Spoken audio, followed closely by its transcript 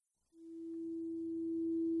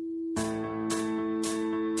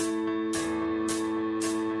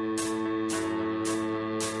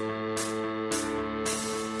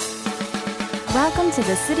Welcome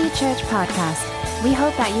to the City Church Podcast. We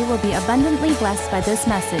hope that you will be abundantly blessed by this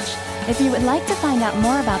message. If you would like to find out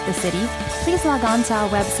more about the city, please log on to our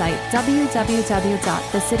website, www.thecity.sg.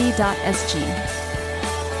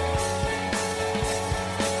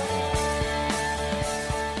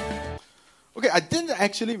 Okay, I didn't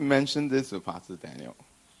actually mention this to Pastor Daniel.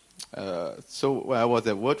 So I was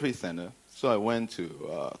at World Trade Center, so I went to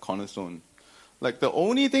Cornerstone. Like, the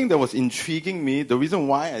only thing that was intriguing me, the reason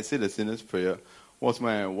why I said the sinner's prayer, was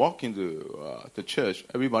when I walked into the church,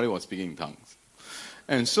 everybody was speaking in tongues.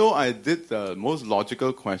 And so I did the most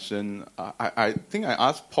logical question. I think I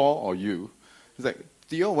asked Paul or you. It's like,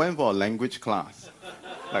 do you all went for a language class?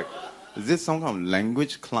 Like, is this some kind of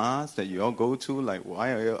language class that you all go to? Like,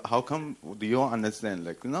 why are you, how come do you all understand?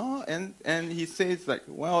 Like, no, and he says, like,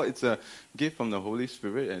 well, it's a gift from the Holy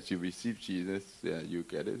Spirit. As you receive Jesus, you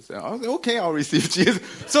get it. So I was like, okay, I'll receive Jesus.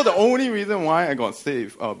 So the only reason why I got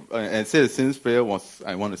saved and said the sinner's prayer was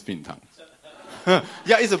I want to speak in tongues.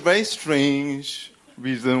 Yeah, it's a very strange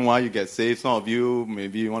reason why you get saved. Some of you,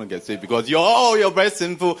 maybe you want to get saved because you're very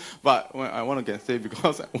sinful. But I want to get saved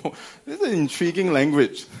because this is an intriguing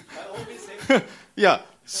language. Yeah.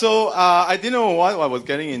 So I didn't know what I was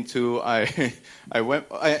getting into. I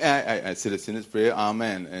said a sinner's prayer,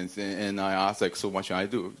 amen, and I asked, like, so what should I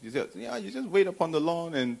do? He said, yeah, you just wait upon the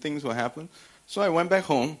Lord and things will happen. So I went back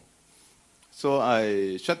home. So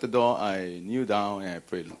I shut the door, I kneeled down and I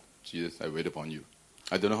prayed, Jesus, I wait upon you.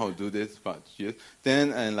 I don't know how to do this, but Jesus.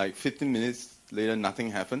 Then, and like 15 minutes later,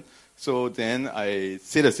 nothing happened. So then I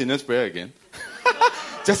said a sinner's prayer again.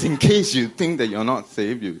 Just in case you think that you're not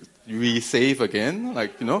saved, you re-save again.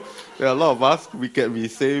 Like, you know, there are a lot of us, we get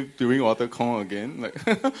re-saved during altar call again. Like,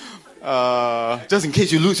 just in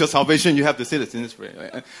case you lose your salvation, you have to say the sinner's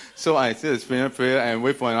prayer. Right? So I said the sinner's prayer and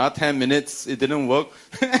wait for another 10 minutes. It didn't work.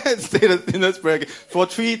 Say the sinner's prayer again. For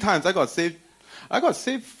 3 times, I got saved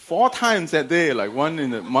 4 times that day, like once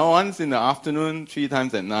in the afternoon, 3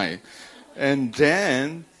 times at night. And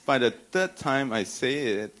then, by the 3rd time I say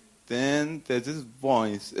it, then there's this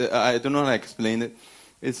voice. I don't know how to explain it.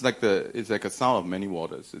 It's like a sound of many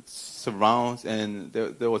waters. It surrounds, and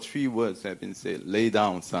there were 3 words that had been said. Lay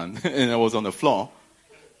down, son. And I was on the floor.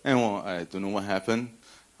 And I don't know what happened.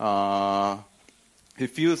 It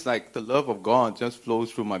feels like the love of God just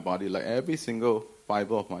flows through my body, like every single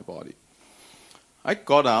fiber of my body. I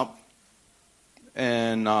got up,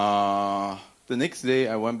 and the next day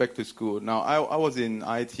I went back to school. Now, I was in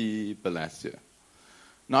IT last year.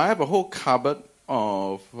 Now, I have a whole cupboard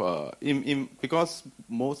of, because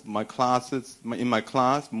most of my classes, in my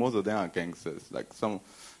class, most of them are gangsters. Like some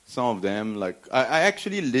of them, like, I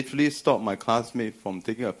actually literally stopped my classmate from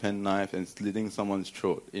taking a penknife and slitting someone's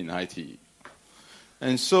throat in IT.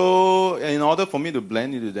 And so, in order for me to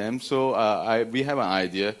blend into them, so we have an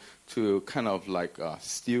idea to kind of like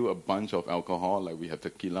steal a bunch of alcohol, like we have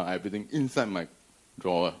tequila, everything inside my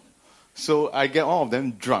drawer. So I get all of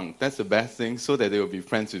them drunk. That's the best thing, so that they will be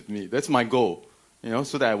friends with me. That's my goal,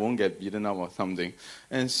 so that I won't get beaten up or something.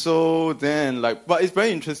 And so then, but it's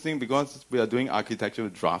very interesting because we are doing architectural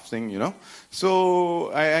drafting,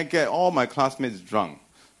 So I get all my classmates drunk,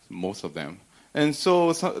 most of them. And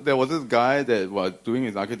so there was this guy that was doing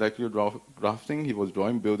his architectural drafting. He was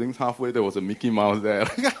drawing buildings. Halfway, there was a Mickey Mouse there.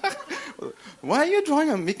 Why are you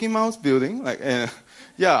drawing a Mickey Mouse building? Some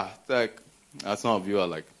of you are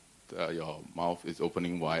like, your mouth is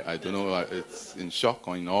opening wide. I don't know, it's in shock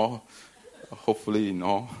or in awe. Hopefully in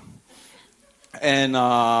awe. And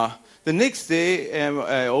the next day,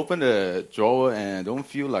 I opened the drawer and I don't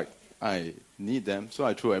feel like I need them, so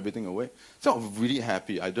I threw everything away. So I was really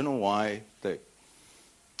happy. I don't know why.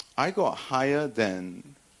 I got higher than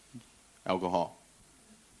alcohol.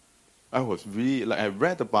 I was really, I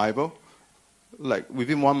read the Bible.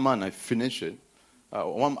 Within 1 month, I finished it. I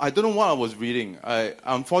don't know what I was reading.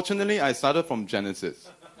 Unfortunately, I started from Genesis.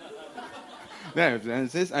 Then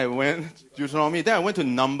Genesis, I went to Deuteronomy. Then I went to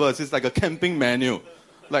Numbers. It's like a camping manual.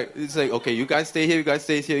 It's like, okay, you guys stay here, you guys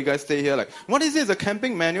stay here, you guys stay here. Like, what is this, a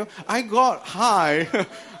camping manual? I got high.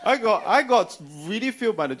 I got really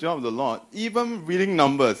filled by the joy of the Lord, even reading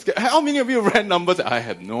Numbers. How many of you read Numbers? I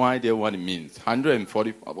have no idea what it means.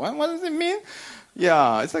 144. What does it mean?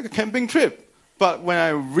 Yeah, it's like a camping trip. But when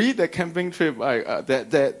I read the camping trip,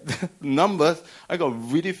 that Numbers, I got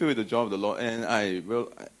really filled with the joy of the Lord, and I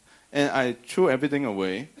threw everything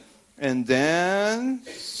away. And then,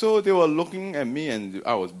 so they were looking at me, and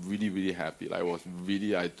I was really, really happy. I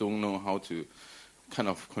don't know how to kind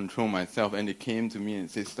of control myself. And they came to me and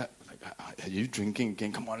said, are you drinking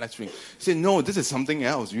again? Come on, let's drink. I said, no, this is something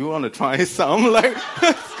else. You want to try some?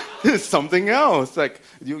 it's something else. Like,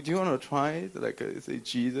 do you want to try it? Like, say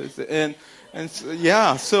Jesus. And so,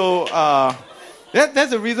 yeah, so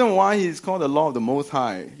that's the reason why he's called the law of the Most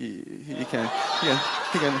High. He can.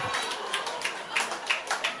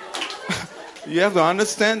 You have to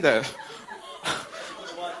understand that.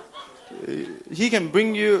 He can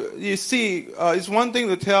bring you. You see, it's one thing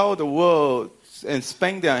to tell the world and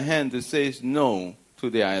spank their hand to say no to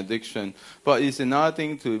their addiction, but it's another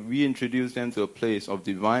thing to reintroduce them to a place of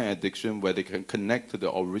divine addiction where they can connect to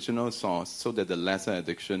the original source so that the lesser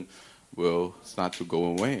addiction will start to go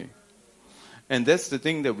away. And that's the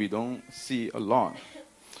thing that we don't see a lot.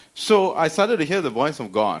 So I started to hear the voice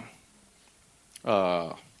of God.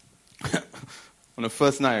 On the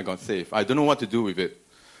first night I got saved. I don't know what to do with it.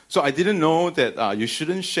 So I didn't know that you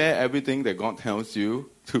shouldn't share everything that God tells you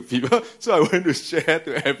to people. So I went to share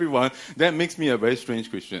to everyone. That makes me a very strange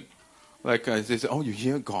Christian. Like they say, oh, you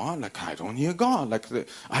hear God? Like, I don't hear God. Like,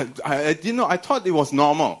 I didn't know. I thought it was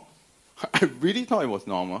normal. I really thought it was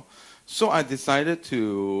normal. So I decided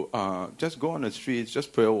to just go on the streets,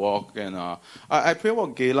 just prayer walk. And I prayer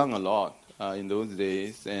walk Geylang a lot in those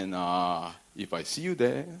days. And if I see you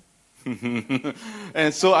there.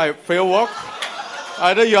 And so I prayer walk.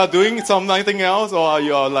 Either you are doing something else or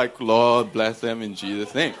you are like, Lord, bless them in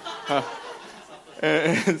Jesus' name.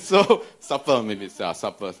 And so, supper, maybe it's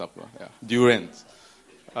supper, yeah, durians.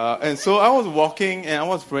 And so I was walking and I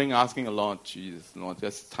was praying, asking the Lord, Jesus, Lord,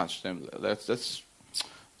 just touch them. Let's just,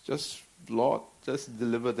 Lord, just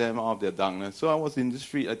deliver them out of their darkness. So I was in the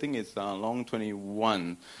street, I think it's along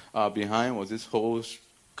 21. Behind was this whole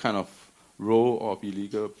kind of row of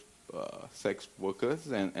illegal sex workers,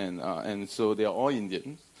 and so they are all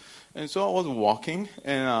Indians. And so I was walking,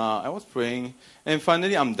 and I was praying, and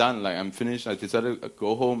finally I'm done, like I'm finished. I decided to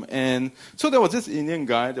go home, and so there was this Indian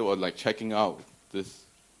guy that was like checking out this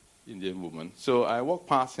Indian woman. So I walked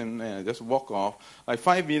past him, and I just walked off, like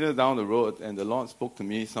 5 meters down the road, and the Lord spoke to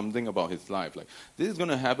me something about his life, like this is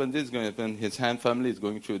going to happen, his family is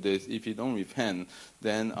going through this. If you don't repent,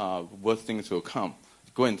 then worse things will come.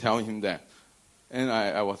 Go and tell him that. And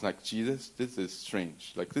I was like, Jesus, this is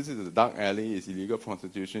strange. Like, this is a dark alley. It's illegal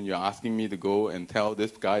prostitution. You're asking me to go and tell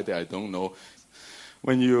this guy that I don't know.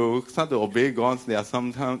 When you start to obey God, there are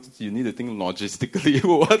sometimes you need to think logistically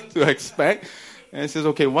what to expect. And he says,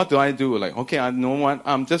 okay, what do I do? Like, okay, I know what.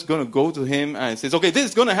 I'm just going to go to him. And he says, okay, this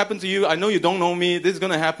is going to happen to you. I know you don't know me. This is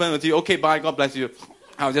going to happen to you. Okay, bye. God bless you.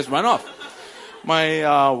 I'll just run off.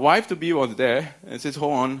 My wife-to-be was there and says,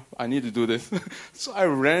 hold on, I need to do this. So I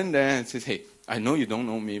ran there and says, hey, I know you don't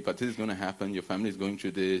know me, but this is going to happen. Your family is going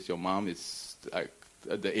through this. Your mom is like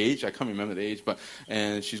at the age, I can't remember the age,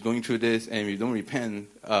 and she's going through this, and if you don't repent,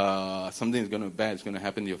 something is bad is going to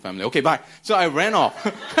happen to your family. Okay, bye. So I ran off.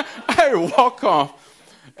 I walk off.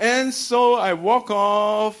 And so I walk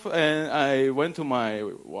off, and I went to my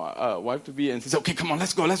wife-to-be and says, okay, come on,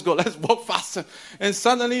 let's go, let's walk faster. And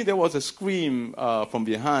suddenly there was a scream from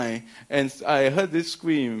behind, and I heard this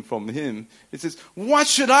scream from him. It says, what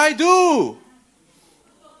should I do?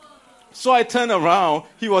 So I turned around.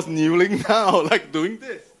 He was kneeling down, like doing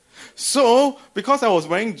this. So, because I was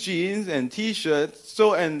wearing jeans and T-shirts,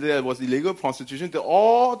 and there was illegal prostitution,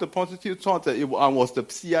 all the prostitutes thought that I was the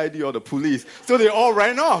CID or the police. So they all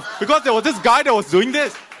ran off because there was this guy that was doing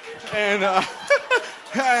this. And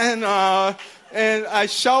and I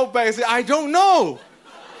shout back and say, I don't know.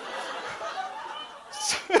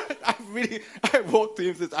 So I walked to him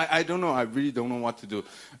and said, I don't know. I really don't know what to do.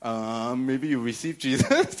 Maybe you receive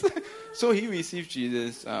Jesus. So he received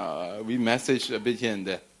Jesus. We messaged a bit here and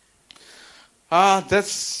there.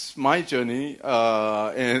 That's my journey,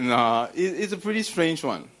 and it's a pretty strange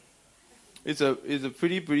one. It's a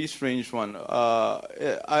pretty strange one.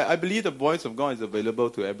 I believe the voice of God is available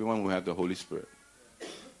to everyone who has the Holy Spirit.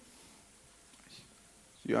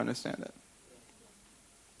 You understand that?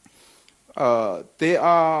 There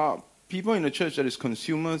are people in the church that is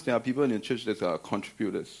consumers. There are people in the church that are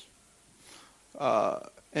contributors,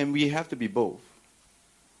 and we have to be both.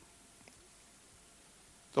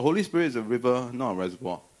 The Holy Spirit is a river, not a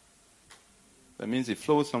reservoir. That means it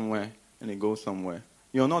flows somewhere and it goes somewhere.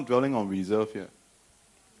 You're not dwelling on reserve here.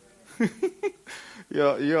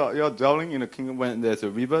 you're dwelling in a kingdom. When there's a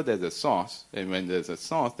river, there's a source. And when there's a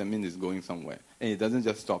source, that means it's going somewhere. And it doesn't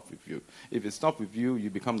just stop with you. If it stops with you, you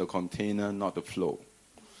become the container, not the flow.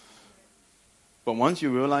 But once you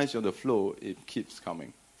realize you're the flow, it keeps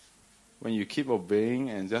coming. When you keep obeying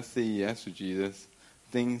and just say yes to Jesus,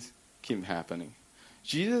 things keep happening.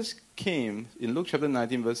 Jesus came, in Luke chapter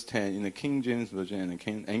 19, verse 10, in the King James Version and the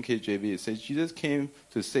NKJV, it says, Jesus came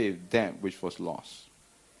to save that which was lost.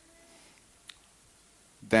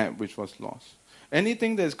 That which was lost.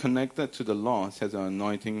 Anything that is connected to the lost has an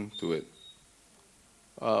anointing to it.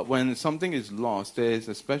 When something is lost, there is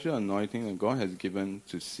a special anointing that God has given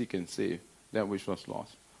to seek and save that which was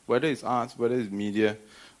lost. Whether it's arts, whether it's media,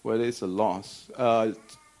 whether it's a loss.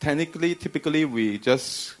 Typically, we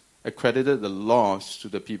just accredited the loss to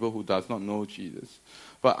the people who does not know Jesus.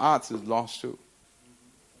 But arts is lost too.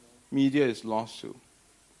 Media is lost too.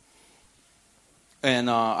 And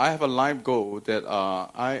I have a life goal that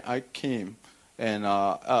I came, and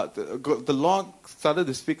the Lord started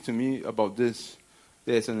to speak to me about this.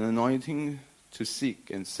 There's an anointing to seek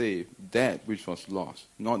and save that which was lost,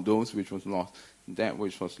 not those which was lost, that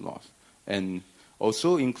which was lost. And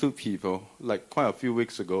also include people, like quite a few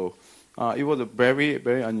weeks ago, it was a very,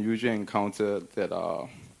 very unusual encounter that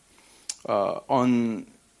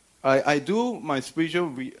I do my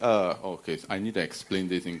spiritual... okay, I need to explain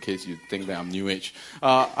this in case you think that I'm New Age.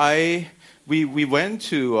 We went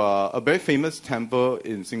to a very famous temple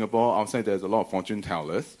in Singapore. Outside there's a lot of fortune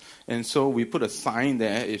tellers. And so we put a sign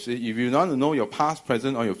there. If you want to know your past,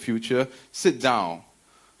 present, or your future, sit down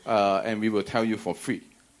and we will tell you for free.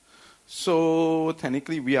 So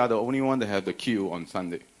technically we are the only one that have the queue on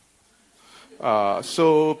Sunday.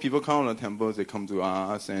 So people come to the temples, they come to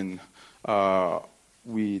us, and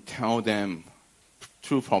we tell them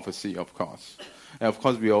through prophecy, of course. And of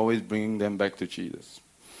course, we always bring them back to Jesus.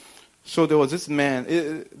 So there was this man.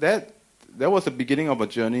 That was the beginning of a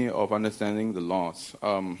journey of understanding the loss.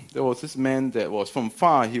 There was this man that was from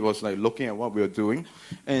far. He was like looking at what we were doing,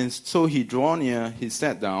 and so he drew near. He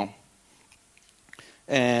sat down,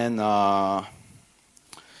 and I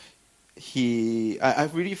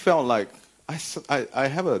really felt like I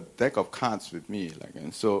have a deck of cards with me,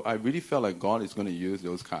 and so I really felt like God is going to use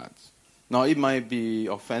those cards. Now it might be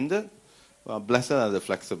offended. Blessed are the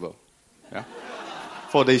flexible, yeah,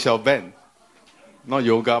 for they shall bend. Not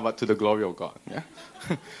yoga, but to the glory of God. Yeah,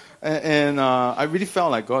 and I really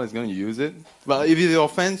felt like God is going to use it. But if it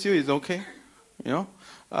offends you, it's okay, you know.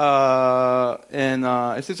 And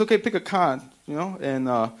I said, it's okay, pick a card, you know. And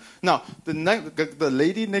now the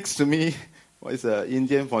lady next to me is an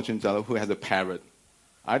Indian fortune teller who has a parrot.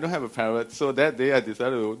 I don't have a parrot, so that day I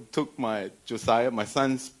decided to took my Josiah, my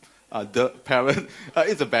son's parrot.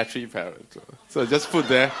 It's a battery parrot, so just put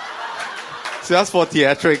there. Just for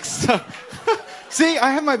theatrics. See,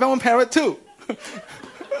 I have my own parrot too.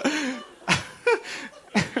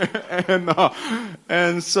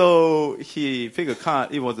 and so he picked a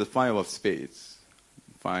card. It was the Five of Spades.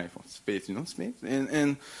 Five of Spades, you know spades?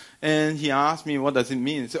 And he asked me, what does it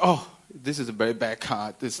mean? He said, oh, this is a very bad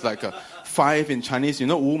card. It's like a 5 in Chinese. You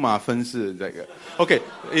know, 五马分尸. Okay,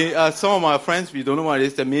 some of my friends, we don't know what it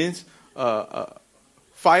is. That means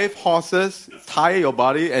 5 horses tie your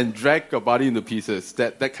body and drag your body into pieces.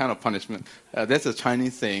 That kind of punishment. That's a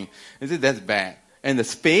Chinese saying. He said that's bad. And the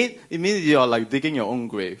spade, it means you're like digging your own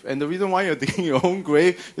grave. And the reason why you're digging your own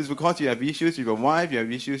grave is because you have issues with your wife, you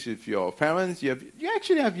have issues with your parents, you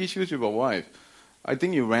actually have issues with your wife. I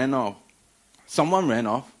think you ran off. Someone ran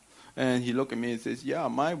off. And he looked at me and says, yeah,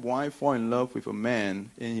 my wife fell in love with a man,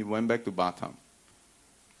 and he went back to Batam.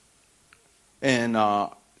 And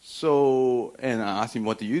and I asked him,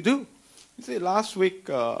 what do you do? He said, last week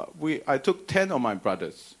I took 10 of my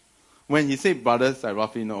brothers. When he said brothers, I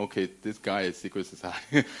roughly know, okay, this guy is secret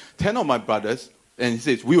society. 10 of my brothers, and he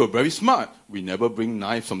says, we were very smart. We never bring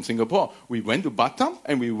knives from Singapore. We went to Batam,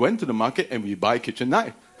 and we went to the market, and we buy kitchen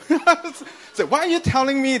knife. So why are you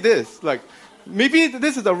telling me this? Like, maybe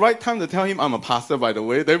this is the right time to tell him I'm a pastor, by the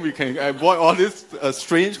way. Then we can avoid all this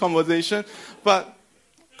strange conversation. But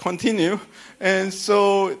continue. And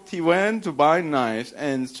so he went to buy knives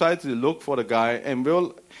and tried to look for the guy.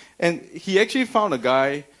 And he actually found a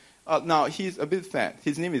guy. Now, he's a bit fat.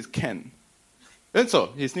 His name is Ken. And so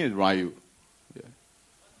his name is Ryu. Yeah.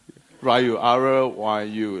 Ryu,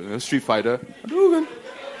 R-Y-U, Street Fighter.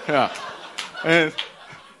 Yeah. And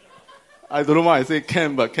I don't know why I say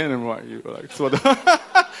Ken, but Ken and Ryu. Like, so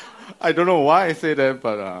I don't know why I say that,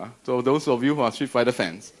 but so those of you who are Street Fighter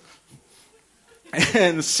fans.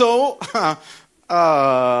 And so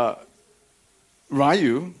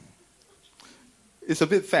Ryu is a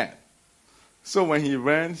bit fat. So when he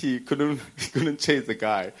ran, he couldn't chase the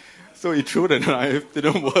guy. So he threw the knife,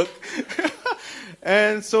 didn't work.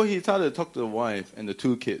 And so he started to talk to the wife and the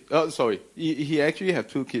 2 kids. Oh, sorry. He actually had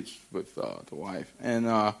 2 kids with the wife. And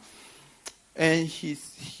he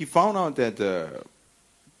found out that the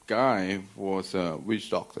guy was a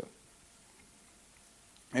witch doctor.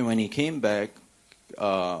 And when he came back,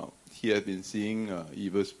 he had been seeing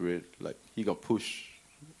evil spirit. Like, he got pushed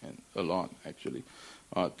a lot, actually.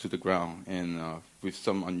 to the ground, and with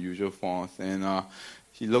some unusual force. And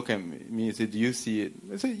he looked at me and said, "Do you see it?"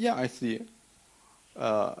 I said, "Yeah, I see it."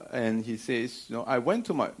 And he says, I went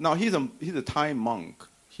to now he's a Thai monk.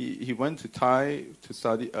 He went to Thai to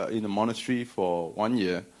study in a monastery for 1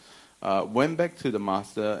 year. Went back to the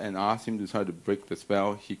master and asked him to try to break the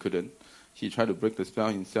spell. He couldn't. He tried to break the spell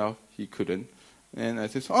himself. He couldn't. And I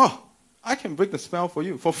said, I can break the spell for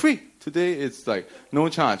you for free. Today it's like no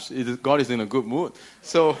charge. God is in a good mood.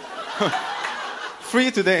 So free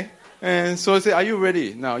today. And so I said, are you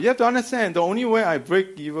ready? Now, you have to understand, the only way I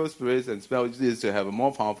break evil spirits and spells is to have a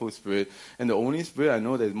more powerful spirit. And the only spirit I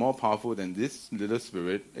know that is more powerful than this little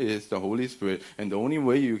spirit is the Holy Spirit. And the only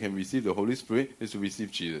way you can receive the Holy Spirit is to receive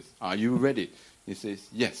Jesus. Are you ready? He says,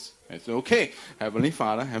 yes. I said, okay. Heavenly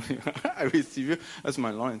Father, I receive you as my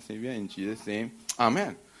Lord and Savior in Jesus' name.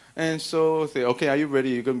 Amen. And so I say, okay, are you ready?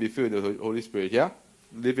 You're going to be filled with the Holy Spirit, yeah?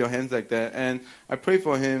 Lift your hands like that. And I prayed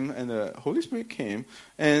for him, and the Holy Spirit came.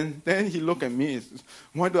 And then he looked at me and says,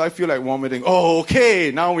 why do I feel like vomiting? Oh,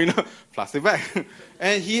 okay, now we know. Plastic bag.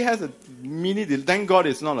 And he has a thank God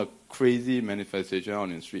it's not a crazy manifestation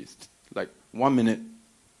on the streets. Like 1 minute,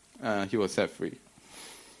 he was set free.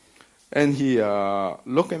 And he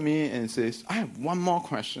looked at me and says, I have one more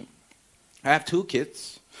question. I have 2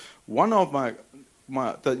 kids. One of my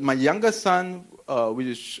younger son, which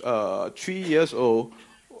is 3 years old,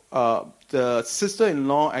 the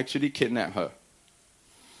sister-in-law actually kidnapped her.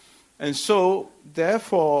 And so,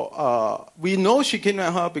 therefore, we know she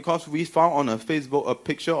kidnapped her because we found on her Facebook a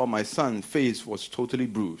picture of my son's face was totally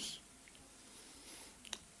bruised.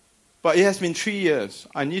 But it has been 3 years.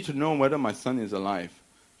 I need to know whether my son is alive.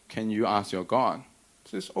 Can you ask your God? He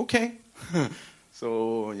says, okay.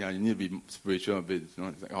 So, yeah, you need to be spiritual a bit. It's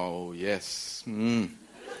like, oh, yes.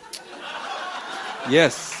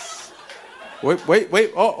 Yes.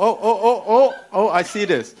 Wait. Oh, I see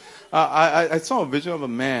this. I saw a vision of a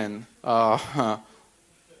man,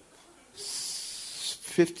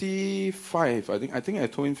 55, I think I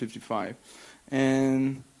told him 55.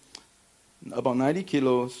 And about 90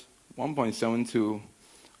 kilos, 1.72,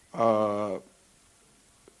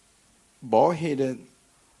 bald-headed,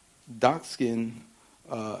 dark skin,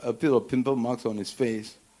 a bit of pimple marks on his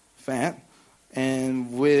face, fat,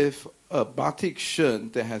 and with a batik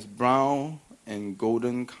shirt that has brown and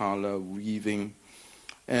golden color weaving.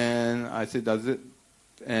 And I said, does it?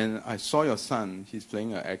 And I saw your son. He's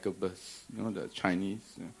playing an agabus, the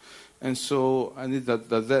Chinese. And so,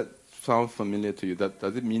 does that sound familiar to you?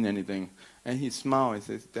 Does it mean anything? And he smiled and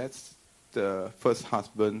says, that's the first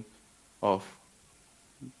husband of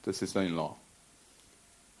the sister-in-law.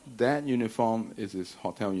 That uniform is his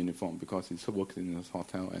hotel uniform because he works in his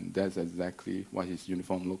hotel, and that's exactly what his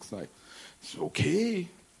uniform looks like. It's okay.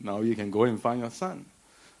 Now you can go and find your son.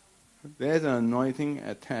 There's an anointing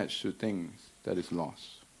attached to things that is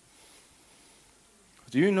lost.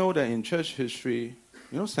 Do you know that in church history,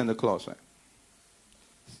 Santa Claus, right?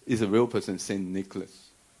 Is a real person, Saint Nicholas.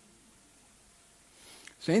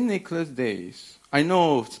 Saint Nicholas days, I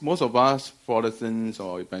know most of us Protestants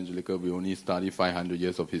or evangelical, we only study 500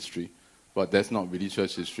 years of history, but that's not really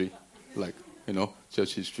church history. Like,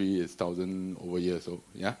 church history is 1,000 over years old,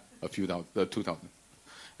 yeah? A few thousand, 2,000.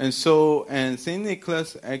 And Saint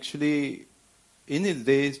Nicholas actually, in his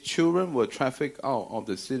days, children were trafficked out of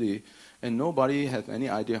the city, and nobody had any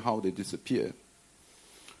idea how they disappeared.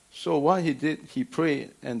 So what he did, he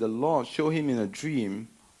prayed, and the Lord showed him in a dream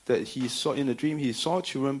that he saw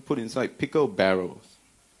children put inside pickle barrels.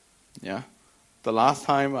 Yeah. The last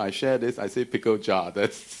time I shared this, I said pickle jar.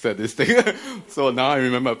 That's sadistic. So now I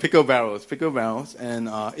remember pickle barrels, and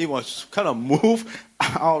it was kind of moved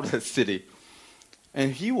out of the city.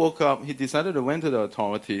 And he woke up, he decided to went to the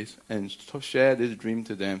authorities and share this dream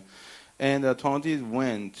to them. And the authorities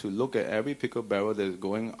went to look at every pickle barrel that is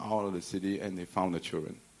going out of the city, and they found the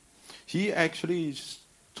children. He actually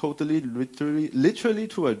totally, literally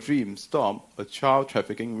through a dream, stopped a child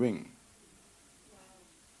trafficking ring.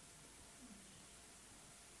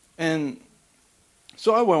 And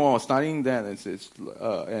so when I was studying that,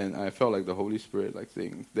 and I felt like the Holy Spirit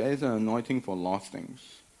saying, there is an anointing for lost things.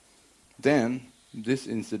 Then this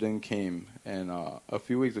incident came, and a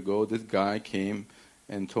few weeks ago, this guy came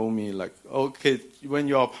and told me, okay, when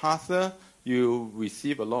you're a pastor, you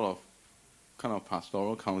receive a lot of kind of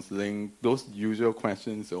pastoral counseling, those usual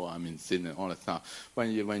questions, I'm in sin and all that stuff.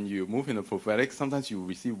 When you move into prophetic, sometimes you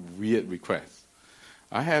receive weird requests.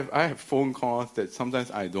 I have phone calls that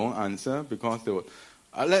sometimes I don't answer because they would.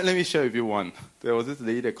 Let me share with you one. There was this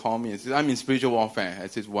lady that called me and said, I'm in spiritual warfare. I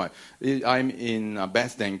said, why? I'm in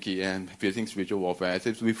Best Denki and facing spiritual warfare. I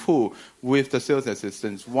said, with who? With the sales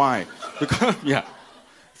assistants. Why? Because, yeah.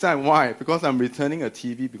 So why? Because I'm returning a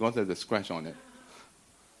TV because there's a scratch on it.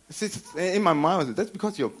 In my mind, I said, that's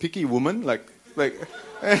because you're a picky woman?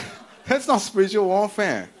 That's not spiritual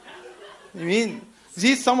warfare. I mean,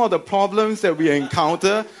 see some of the problems that we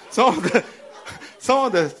encounter, some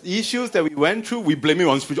of the issues that we went through, we blame it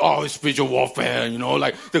on spiritual warfare,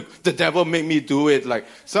 the devil made me do it.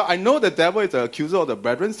 So I know the devil is the accuser of the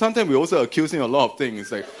brethren. Sometimes we also accuse him of a lot of things.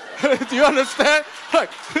 Do you understand? So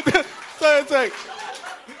it's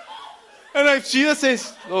and Jesus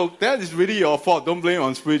says, "Oh, that is really your fault. Don't blame it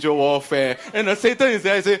on spiritual warfare." And Satan is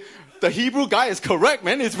there and say, "The Hebrew guy is correct,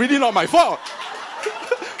 man. It's really not my fault."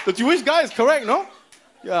 The Jewish guy is correct, no?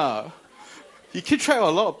 Yeah. He keeps track of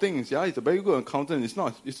a lot of things. Yeah, he's a very good accountant. It's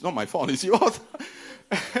not my fault. It's yours.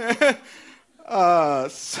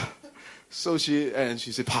 So she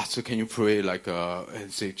said, "Pastor, can you pray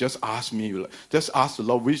and say, just ask me, just ask the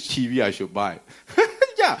Lord which TV I should buy."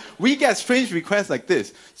 Yeah, we get strange requests like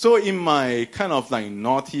this. So in my kind of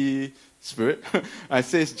naughty spirit, I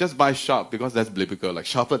say, just buy sharp because that's biblical,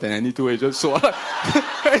 sharper than any two-edged sword.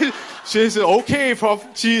 She said, "Okay, Prof."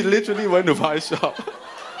 She literally went to buy sharp.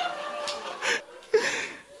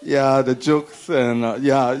 Yeah, the jokes and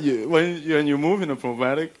when you move in the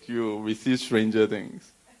prophetic, you receive stranger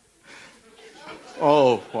things.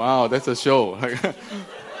 Oh, wow, that's a show.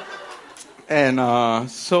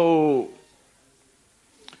 And so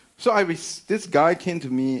this guy came to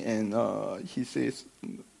me and he says,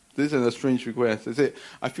 this is a strange request. I said,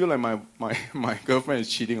 "I feel like my girlfriend is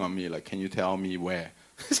cheating on me. Can you tell me where?"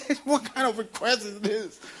 I said, "What kind of request is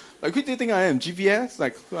this? Who do you think I am? GPS?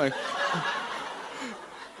 I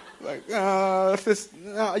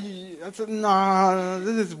said, "Nah,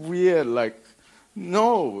 this is weird.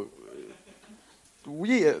 No,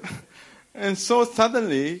 weird." And so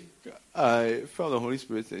suddenly, I felt the Holy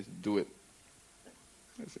Spirit say, "Do it."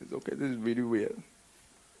 I said, "Okay, this is really weird."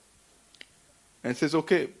 And says,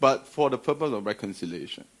 "Okay, but for the purpose of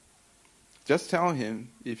reconciliation. Just tell him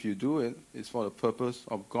if you do it, it's for the purpose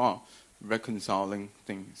of God reconciling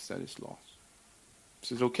things that is lost." He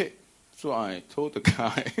says, "Okay." So I told the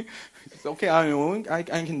guy, "Okay, I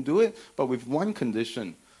can do it, but with one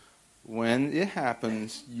condition. When it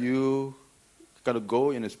happens, you got to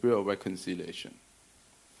go in the spirit of reconciliation."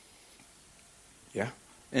 Yeah.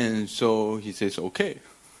 And so he says, "Okay."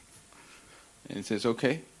 And he says,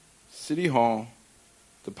 "Okay, City Hall,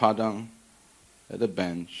 the Padang, at the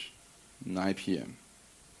bench, 9 p.m.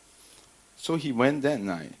 So he went that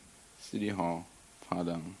night, City Hall,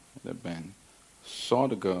 Padang, at the bench, saw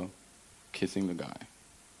the girl kissing the guy,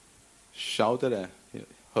 shouted at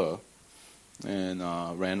her, and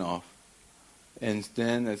ran off. And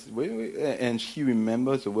then, and he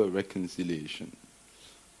remembers the word reconciliation.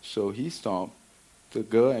 So he stopped. The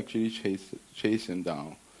girl actually chased him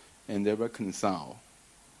down, and they reconciled.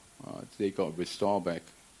 They got restored back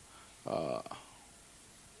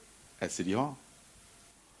at City Hall.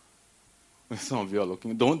 Some of you are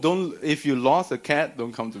looking. Don't. If you lost a cat,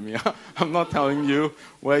 don't come to me. I'm not telling you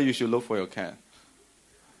where you should look for your cat.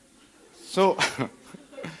 So,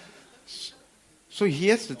 so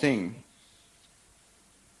here's the thing.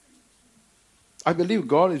 I believe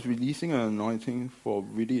God is releasing an anointing for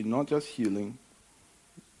really not just healing,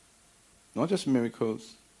 not just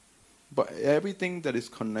miracles, but everything that is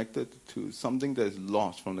connected to something that is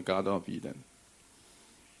lost from the Garden of Eden.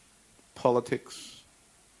 Politics,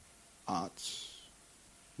 arts,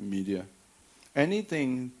 media,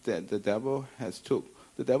 anything that the devil has took.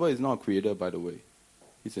 The devil is not a creator, by the way.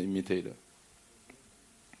 He's an imitator.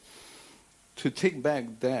 To take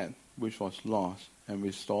back that which was lost and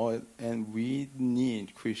restore it, and we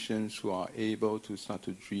need Christians who are able to start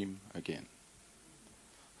to dream again,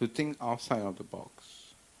 to think outside of the box.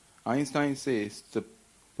 Einstein says the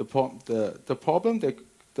problem that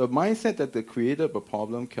the mindset that the creator of a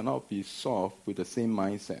problem cannot be solved with the same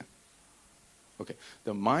mindset. Okay,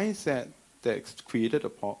 the mindset that created the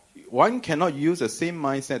problem, one cannot use the same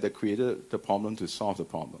mindset that created the problem to solve the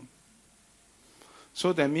problem.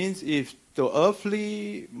 So that means if the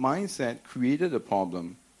earthly mindset created the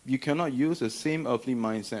problem, you cannot use the same earthly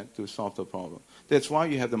mindset to solve the problem. That's why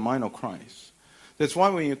you have the mind of Christ. That's why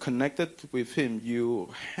when you're connected with Him,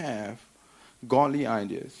 you have godly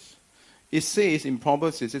ideas. It says in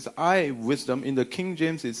Proverbs, it says, "I am wisdom." In the King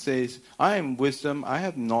James, it says, "I am wisdom, I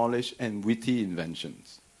have knowledge and witty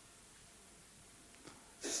inventions."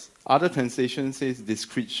 Other translation says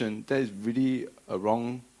discretion. That is really a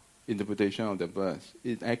wrong interpretation of the verse.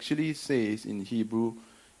 It actually says in Hebrew,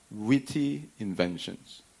 witty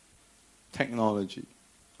inventions, technology,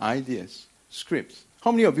 ideas, scripts.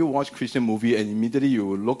 How many of you watch Christian movie and immediately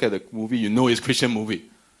you look at the movie, you know it's Christian movie?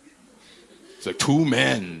 It's like 2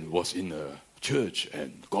 men was in a church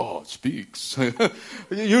and God speaks.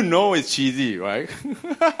 You know it's cheesy, right?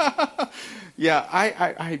 Yeah,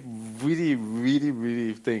 I really, really,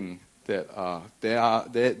 really think that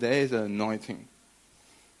there is an anointing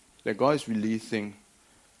that God is releasing.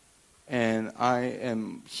 And I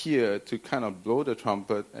am here to kind of blow the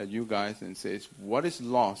trumpet at you guys and say, what is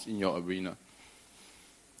lost in your arena?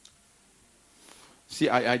 See,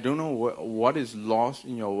 I don't know what is lost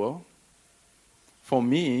in your world. For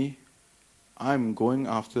me, I'm going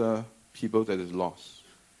after people that is lost.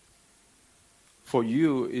 For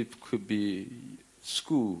you, it could be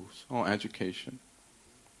schools or education.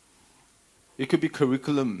 It could be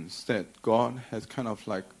curriculums that God has kind of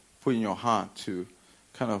like put in your heart to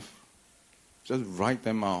kind of just write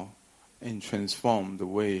them out and transform the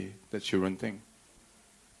way that children think.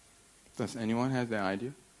 Does anyone have that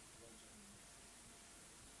idea?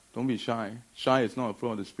 Don't be shy. Shy is not a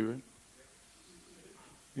fruit of the Spirit.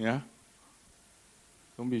 Yeah?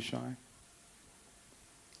 Don't be shy.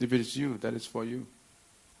 If it is you, that is for you.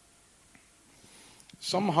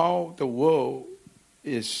 Somehow the world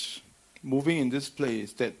is moving in this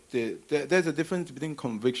place that there's a difference between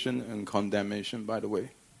conviction and condemnation, by the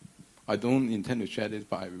way. I don't intend to share this,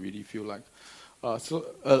 but I really feel like.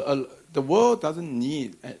 The world doesn't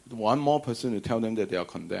need one more person to tell them that they are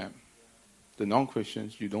condemned. The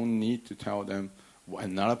non-Christians, you don't need to tell them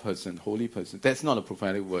another person, holy person. That's not a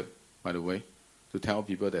prophetic word, by the way, to tell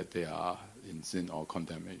people that they are in sin or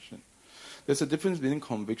condemnation. There's a difference between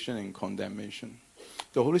conviction and condemnation.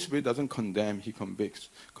 The Holy Spirit doesn't condemn, He convicts.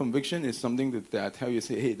 Conviction is something that I tell you,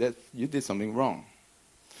 say, hey, you did something wrong.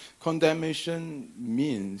 Condemnation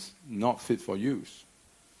means not fit for use.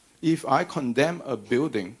 If I condemn a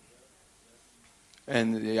building,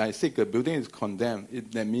 and I say a building is condemned,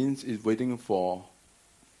 that means it's waiting for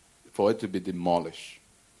it to be demolished.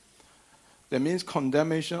 That means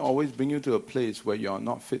condemnation always brings you to a place where you are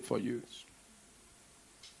not fit for use.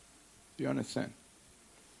 Do you understand?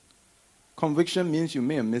 Conviction means you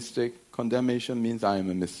made a mistake. Condemnation means I am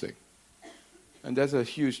a mistake. And there's a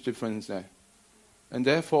huge difference there. And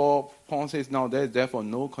therefore, Paul says now there is therefore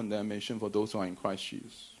no condemnation for those who are in Christ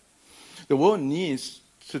Jesus. The world needs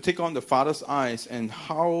to take on the Father's eyes and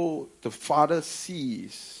how the Father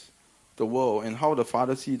sees the world and how the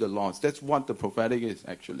Father sees the lost. That's what the prophetic is,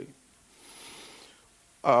 actually.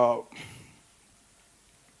 I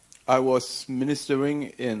was ministering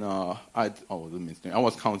in, I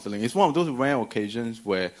was counseling. It's one of those rare occasions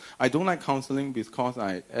where I don't like counseling because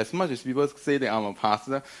as much as people say that I'm a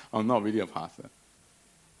pastor, I'm not really a pastor.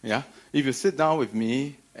 Yeah? If you sit down with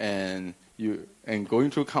me and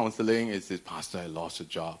going through counseling is this, Pastor, I lost a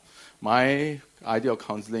job. My idea of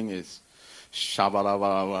counseling is,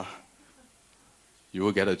 shabalabala, you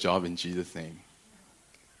will get a job in Jesus' name.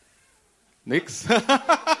 Next.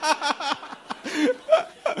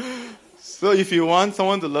 So if you want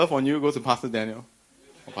someone to love on you, go to Pastor Daniel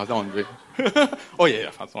or Pastor Andre. Oh yeah,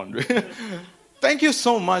 Pastor Andre. Thank you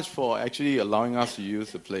so much for actually allowing us to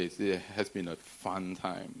use the place. It has been a fun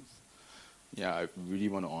time. Yeah, I really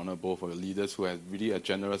want to honor both of the leaders who have really a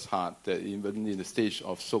generous heart that even in the stage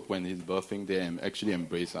of Sok when he's birthing, they actually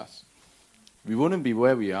embrace us. We wouldn't be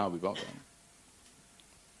where we are without them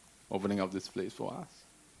opening up this place for us.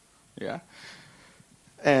 Yeah.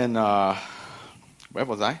 And where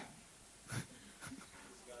was I?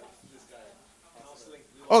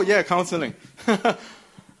 Oh, yeah, counseling.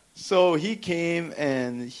 So he came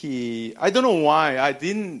and I don't know why, I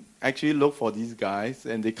didn't actually look for these guys,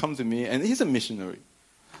 and they come to me, and he's a missionary.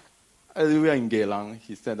 We are in Geylang,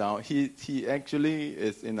 he sat down. He actually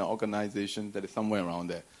is in an organization that is somewhere around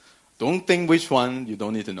there. Don't think which one, you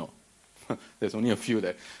don't need to know. There's only a few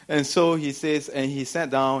there. And so he says, and he sat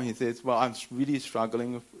down, he says, well, I'm really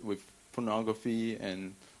struggling with pornography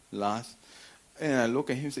and lust. And I look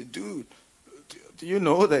at him and say, dude, do you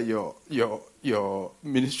know that your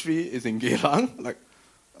ministry is in Geylang? Like,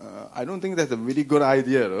 I don't think that's a really good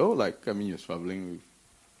idea, though. Like, I mean, you're struggling with,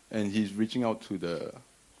 and he's reaching out to the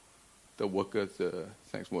workers, the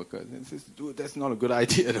sex workers, and says, dude, that's not a good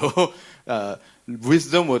idea, though.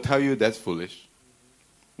 Wisdom will tell you that's foolish.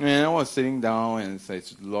 And I was sitting down and said,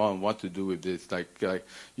 Lord, what to do with this? Like,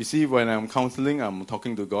 you see, when I'm counseling, I'm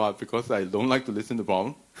talking to God because I don't like to listen to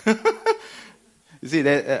problem. You see,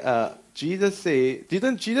 that Jesus said,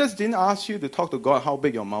 Jesus didn't ask you to talk to God how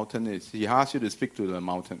big your mountain is. He asked you to speak to the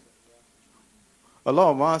mountain. A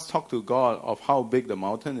lot of us talk to God of how big the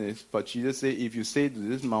mountain is, but Jesus said, if you say to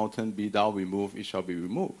this mountain, be thou removed, it shall be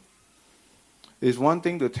removed. It's one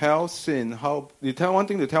thing to tell one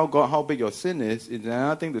thing to tell God how big your sin is. It's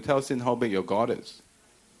another thing to tell sin how big your God is.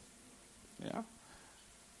 Yeah.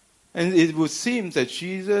 And it would seem that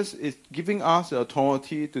Jesus is giving us the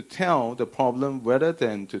authority to tell the problem rather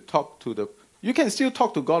than to talk to the... You can still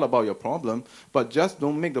talk to God about your problem, but just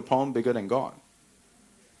don't make the problem bigger than God.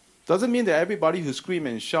 Doesn't mean that everybody who scream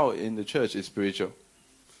and shout in the church is spiritual.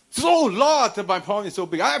 So, Lord, my problem is so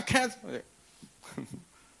big. I have cancer.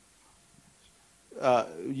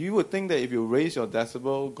 You would think that if you raise your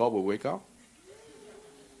decibel, God will wake up.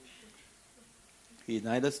 He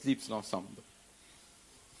neither sleeps nor slumbers.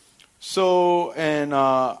 So, and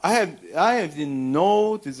I have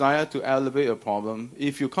no desire to elevate a problem.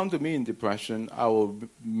 If you come to me in depression, I will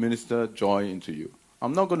minister joy into you.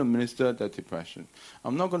 I'm not going to minister that depression.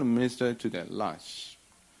 I'm not going to minister to that lust.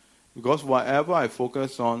 Because whatever I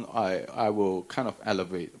focus on, I will kind of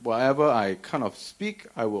elevate. Whatever I kind of speak,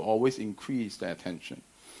 I will always increase the attention.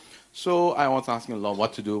 So I was asking the Lord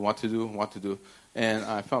what to do. And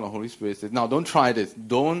I found the Holy Spirit said, now don't try this.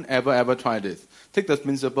 Don't ever try this. Take the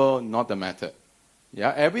principle, not the method.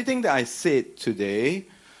 Yeah, everything that I said today,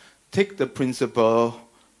 take the principle,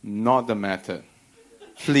 not the method.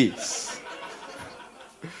 Please.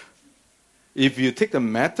 If you take the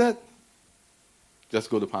method, just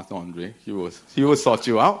go to Pastor Andre. He will sort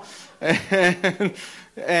you out. And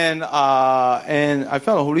I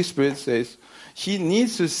felt the Holy Spirit says, he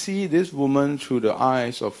needs to see this woman through the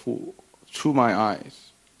eyes of who? Through my eyes.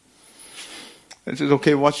 And says,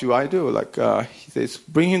 okay, what should I do? He says,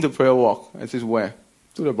 bring him to prayer walk. I says, where?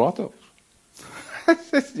 To the brothel. I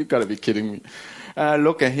says, you gotta be kidding me. I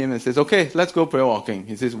look at him and says, okay, let's go prayer walking.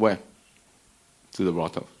 He says, where? To the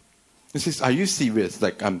brothel. He says, are you serious?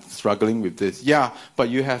 I'm struggling with this. Yeah, but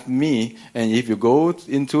you have me, and if you go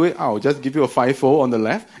into it, I'll just give you a 5-4 on the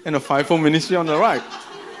left and a 5-4 ministry on the right.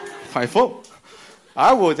 5-4.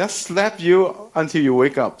 I will just slap you until you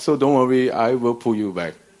wake up. So don't worry, I will pull you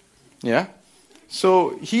back. Yeah?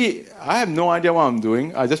 So I have no idea what I'm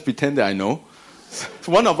doing. I just pretend that I know.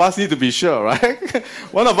 One of us need to be sure, right?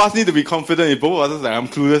 One of us need to be confident. If both of us I'm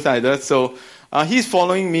clueless either. So he's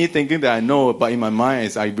following me thinking that I know, but in my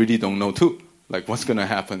mind, I really don't know too. What's going to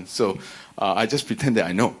happen? So I just pretend that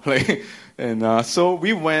I know. And so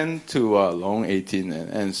we went to Long 18.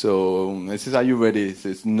 And so I says, are you ready? He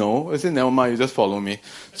says, no. I said, never mind, you just follow me.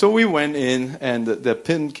 So we went in, and the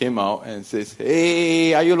pin came out and says,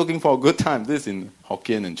 hey, are you looking for a good time? This in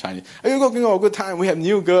Hokkien and Chinese. Are you looking for a good time? We have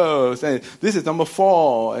new girls. And this is number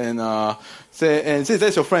 4. And say,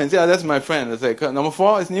 that's your friend. Yeah, that's my friend. I say, number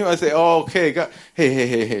 4 is new. I say, oh, okay.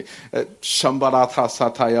 Hey. Shambarata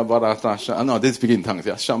sataya barata. No, this speaking in tongues.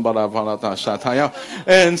 Yeah, Shambara barata shataya.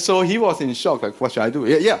 And so he was in shock. What should I do?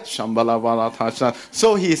 Yeah, Shambara barata shataya.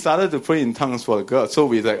 So he started to pray in tongues for the girl. So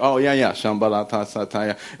we like, oh, yeah, Shambarata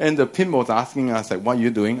sataya. And the pimp was asking us, what are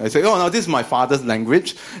you doing? I say, oh, no, this is my father's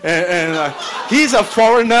language. And he's a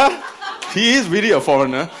foreigner. He is really a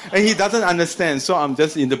foreigner, and he doesn't understand, so I'm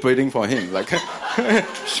just interpreting for him.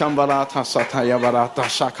 Shambarata sataya barata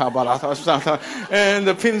shaka barata shaka. And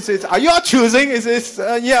the pimp says, are you all choosing? He says,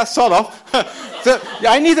 yeah, sort of. So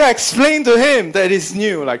I need to explain to him that it's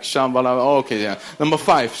new, Shambhala. Oh, okay, yeah. Number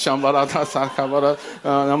 5, Shambarata saka barata.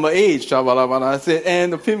 Number 8, Shambhala barata.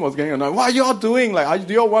 And the pimp was getting annoyed. What are you all doing?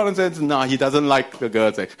 Do you all want to say, no, he doesn't like the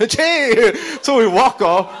girl. So we walk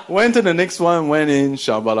off, went to the next one, went in,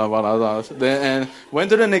 Shambhala barata. And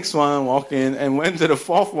went to the next one, walked in, and went to the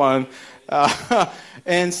 4th one.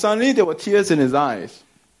 And suddenly there were tears in his eyes.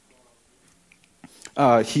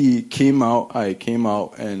 He came out, I came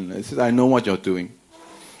out, and I said, I know what you're doing.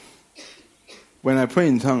 When I pray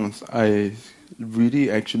in tongues, I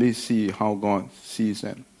really actually see how God sees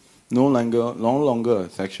them. No longer a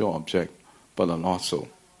sexual object, but a lost soul.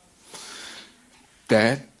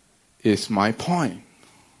 That is my point.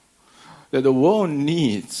 That the world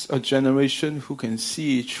needs a generation who can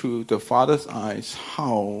see through the Father's eyes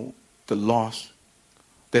how the lost,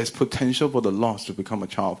 there's potential for the lost to become a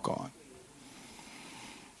child of God.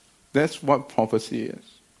 That's what prophecy is.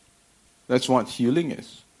 That's what healing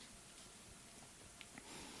is.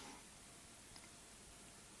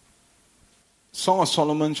 Song of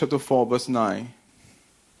Solomon chapter 4 verse 9.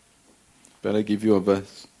 Better give you a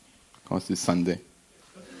verse because it's Sunday.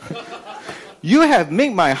 You have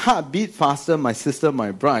made my heart beat faster, my sister,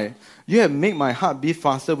 my bride. You have made my heart beat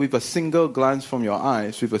faster with a single glance from your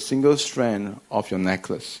eyes, with a single strand of your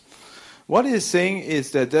necklace. What it is saying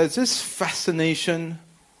is that there's this fascination.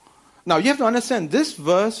 Now, you have to understand, this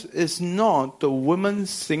verse is not the woman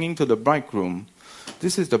singing to the bridegroom.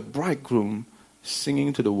 This is the bridegroom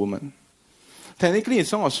singing to the woman. Technically, in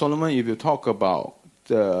Song of Solomon, if you talk about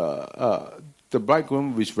the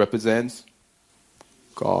bridegroom, which represents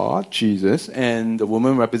God, Jesus, and the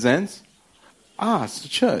woman represents us, the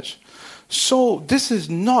church. So this is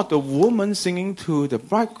not the woman singing to the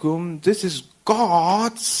bridegroom. This is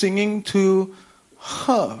God singing to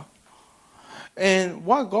her. And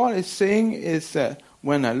what God is saying is that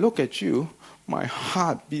when I look at you, my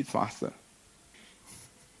heart beats faster.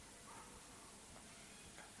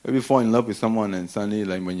 Have you fall in love with someone and suddenly,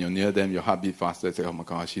 like when you're near them, your heart beats faster? It's like, oh my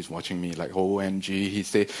gosh, he's watching me. Like, OMG. He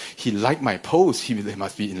said, he liked my post. He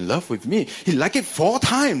must be in love with me. He liked it 4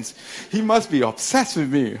 times. He must be obsessed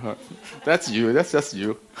with me. That's you. That's just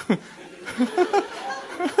you.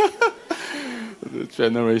 The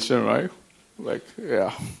generation, right? Like,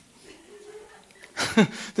 yeah.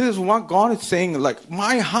 This is what God is saying. Like,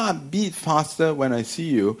 my heart beats faster when I see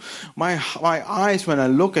you. My eyes, when I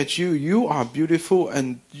look at you, you are beautiful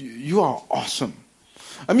and you are awesome.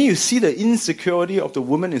 I mean, you see the insecurity of the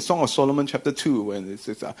woman in Song of Solomon chapter 2 when it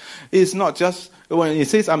says, it's not just, when it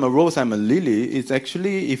says, I'm a rose, I'm a lily. It's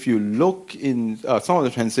actually, if you look in some of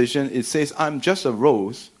the translation, it says, I'm just a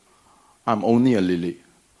rose, I'm only a lily.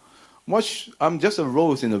 I'm just a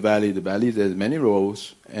rose in the valley. The valley, there's many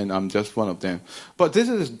roses, and I'm just one of them. But this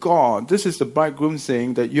is God. This is the bridegroom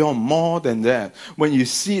saying that you're more than that. When you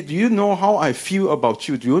see, do you know how I feel about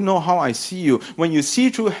you? Do you know how I see you? When you see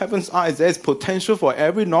through heaven's eyes, there's potential for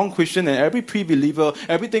every non-Christian and every pre-believer,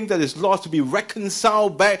 everything that is lost to be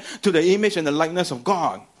reconciled back to the image and the likeness of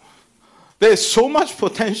God. There is so much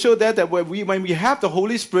potential there that when we have the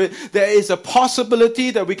Holy Spirit, there is a possibility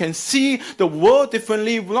that we can see the world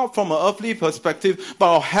differently, not from an earthly perspective,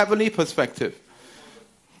 but a heavenly perspective.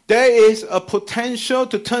 There is a potential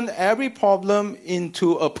to turn every problem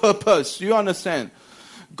into a purpose. You understand?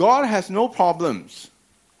 God has no problems.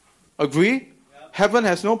 Agree? Yep. Heaven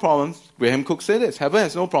has no problems. Graham Cook said this. Heaven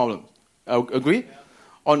has no problems. Agree? Yep.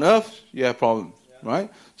 On earth, you have problems. Yep. Right?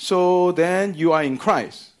 So then you are in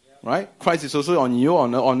Christ. Right? Christ is also on you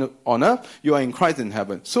on earth. You are in Christ in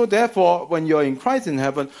heaven. So therefore, when you're in Christ in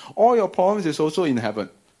heaven, all your problems is also in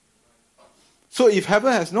heaven. So if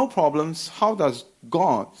heaven has no problems, how does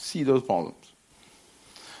God see those problems?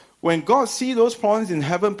 When God sees those problems in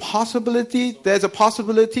heaven, there's a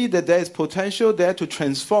possibility that there is potential there to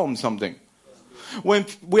transform something. When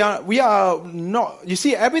we are not, you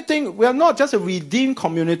see, everything, we are not just a redeemed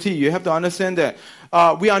community. You have to understand that.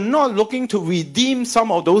 We are not looking to redeem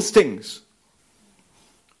some of those things.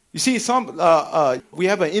 You see, we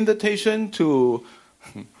have an invitation to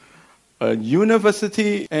a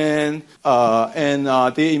university, and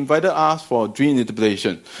they invited us for dream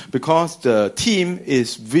interpretation because the theme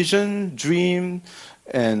is vision, dream,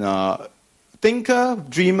 and thinker,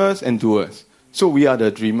 dreamers, and doers. So we are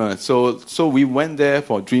the dreamers. So we went there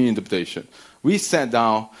for dream interpretation. We sat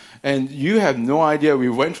down, and you have no idea. We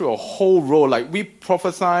went through a whole row. Like, we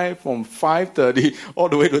prophesied from 5:30 all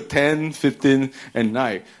the way to 10, 15, and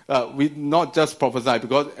 9. We not just prophesy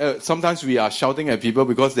because sometimes we are shouting at people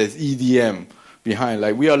because there's EDM behind.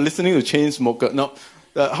 Like, we are listening to Chainsmoker. No,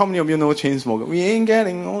 how many of you know Chainsmoker? We ain't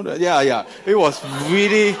getting older. Yeah. It was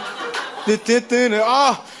really...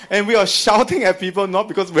 And we are shouting at people not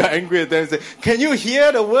because we are angry at them. Say, can you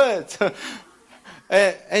hear the words?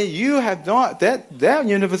 And you have not, that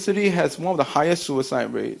university has one of the highest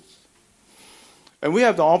suicide rates. And we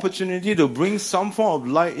have the opportunity to bring some form of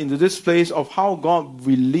light into this place of how God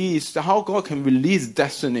can release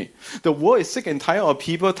destiny. The world is sick and tired of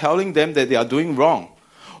people telling them that they are doing wrong.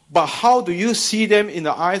 But how do you see them in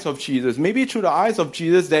the eyes of Jesus? Maybe through the eyes of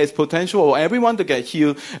Jesus, there is potential for everyone to get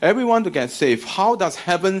healed, everyone to get saved. How does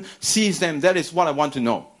heaven see them? That is what I want to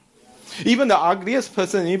know. Even the ugliest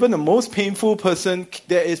person, even the most painful person,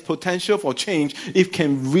 there is potential for change if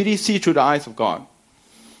can really see through the eyes of God.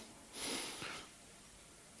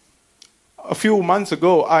 A few months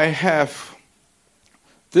ago, I have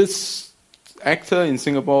this actor in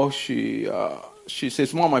Singapore. She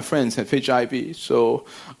says, one of my friends have HIV. So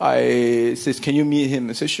I says, can you meet him?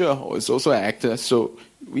 I said, sure. Oh, it's also an actor. So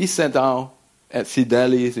we sat down at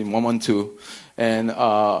Sideli's in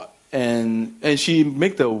 112. And she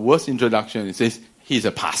made the worst introduction. It says, he's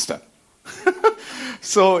a pastor.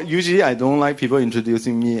 So usually I don't like people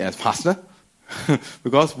introducing me as pastor.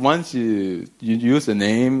 Because once you use the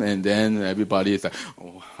name and then everybody is like,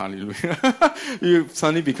 oh, hallelujah. You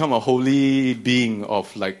suddenly become a holy being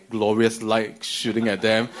of like glorious light shooting at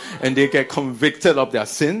them and they get convicted of their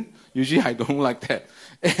sin. Usually I don't like that.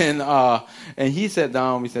 And he sat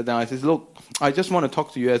down, we sat down. I said, look, I just want to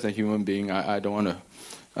talk to you as a human being. I don't want to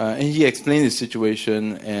And he explained his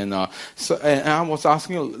situation, and I was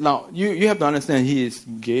asking, now you have to understand he is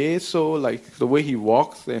gay, so like the way he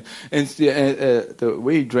walks and the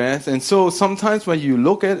way he dresses, and so sometimes when you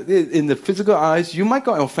look at it in the physical eyes, you might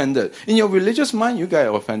get offended. In your religious mind, you get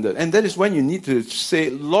offended, and that is when you need to say,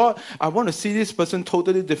 Lord, I want to see this person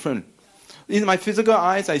totally different. In my physical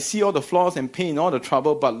eyes, I see all the flaws and pain, all the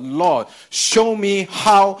trouble, but Lord, show me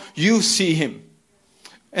how you see him.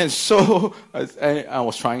 And so I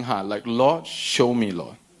was trying hard, like, Lord, show me,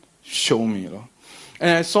 Lord. Show me, Lord. And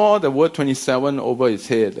I saw the word 27 over his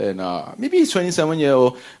head, and maybe he's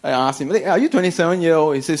 27-year-old. I asked him, are you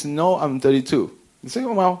 27-year-old? He says, no, I'm 32. He said,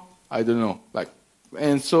 oh, well, I don't know.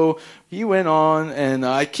 And so he went on, and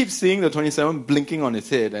I keep seeing the 27 blinking on his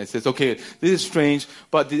head. And I says, okay, this is strange,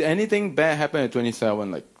 but did anything bad happen at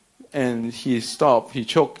 27? And he stopped, he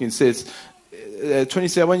choked, and says,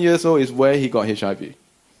 27 years old is where he got HIV.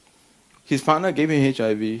 His partner gave him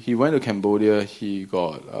HIV. He went to Cambodia. He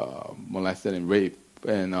got molested and raped.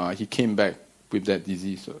 And he came back with that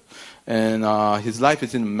disease. And his life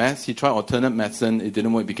is in a mess. He tried alternate medicine. It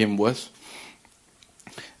didn't work. It became worse.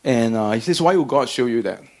 And he says, why would God show you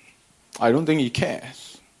that? I don't think he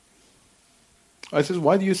cares. I says,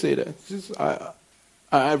 why do you say that? He says,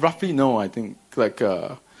 I roughly know, I think.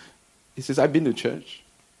 He says, I've been to church.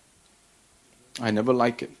 I never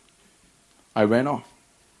liked it. I ran off.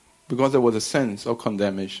 Because there was a sense of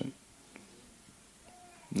condemnation.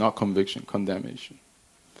 Not conviction, condemnation.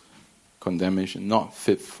 Condemnation, not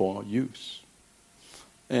fit for use.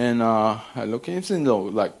 And I look at him and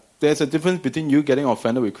know, there's a difference between you getting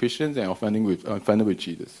offended with Christians and offended with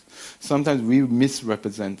Jesus. Sometimes we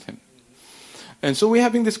misrepresent him. And so we're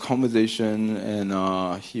having this conversation,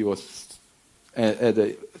 and he was at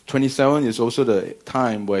the 27 is also the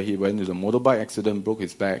time where he went into a motorbike accident, broke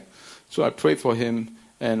his back. So I prayed for him.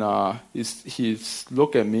 And he's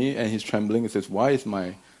looked at me, and he's trembling. He says, why is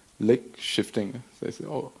my leg shifting? So I said,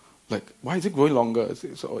 why is it growing longer? I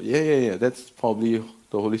said, yeah, that's probably the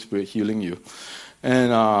Holy Spirit healing you.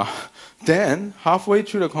 And then, halfway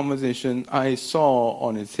through the conversation, I saw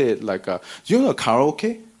on his head, do you know the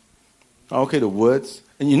karaoke? Karaoke, the words.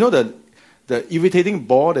 And you know the irritating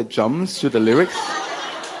ball that jumps to the lyrics?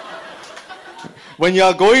 When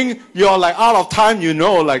you're out of time,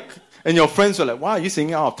 and your friends are like, why are you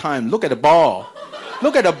singing out of time? Look at the ball.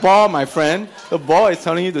 Look at the ball, my friend. The ball is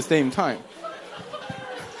telling you to stay in time.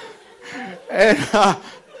 And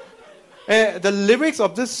the lyrics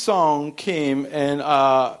of this song came, and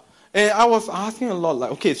I was asking a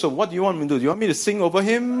lot, okay, so what do you want me to do? Do you want me to sing over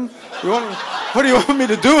him? What do you want me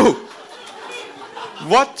to do?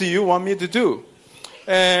 What do you want me to do?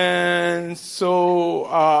 And so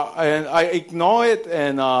and I ignore it,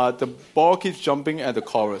 and the ball keeps jumping at the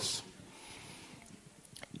chorus.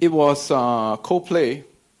 It was Coldplay,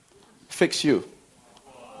 Fix You.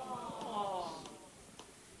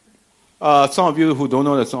 Some of you who don't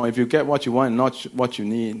know the song, if you get what you want and not what you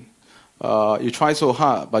need, you try so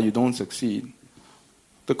hard, but you don't succeed.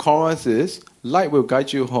 The chorus is, light will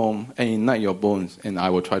guide you home and ignite your bones, and I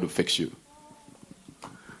will try to fix you.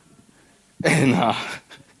 And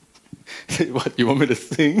what, you want me to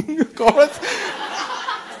sing chorus?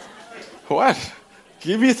 What?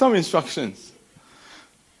 Give me some instructions.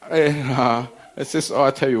 And it says,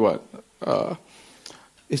 I'll tell you what.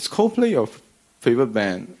 Is Coldplay your favorite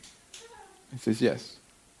band? He says, yes.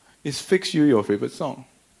 Is Fix You your favorite song?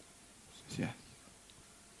 He says, yes.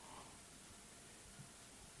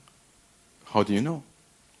 How do you know?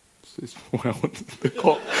 He says, well,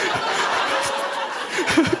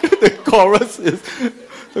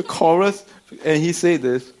 the chorus, and he said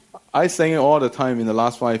this, I sang it all the time in the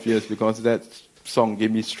last 5 years because that song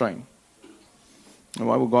gave me strength. And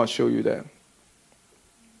why would God show you that?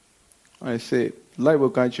 I said, light will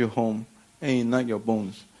guide you home and ignite your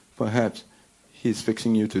bones. Perhaps He's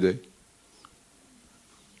fixing you today.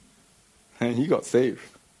 And he got saved.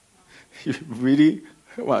 He really,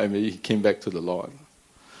 he came back to the Lord.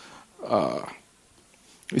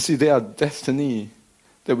 You see, there are destiny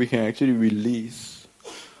that we can actually release.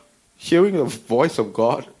 Hearing the voice of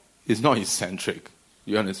God is not eccentric.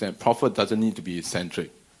 You understand? Prophet doesn't need to be eccentric.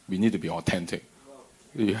 We need to be authentic.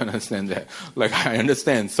 You understand that? I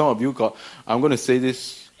understand. Some of you I'm going to say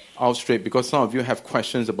this out straight because some of you have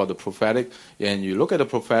questions about the prophetic, and you look at the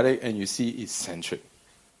prophetic and you see eccentric.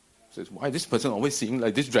 Says, why this person always seeing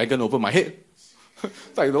like this dragon over my head?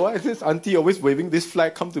 Why is this auntie always waving this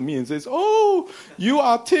flag come to me and says, oh, you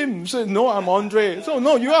are Tim. So, no, I'm Andre. So,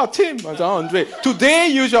 no, you are Tim. I said, Andre. Today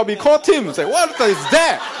you shall be called Tim. I say, what is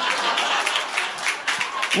that?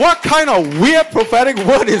 What kind of weird prophetic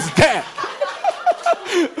word is that?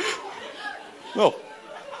 No.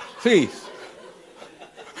 Please.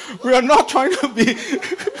 We are not trying to be...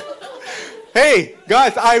 Hey,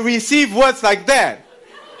 guys, I receive words like that.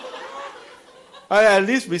 I at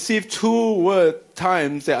least received 2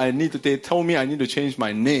 times that they told me I need to change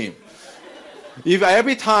my name. If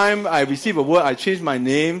every time I receive a word, I change my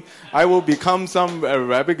name, I will become some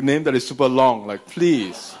Arabic name that is super long. Like,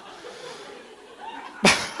 please.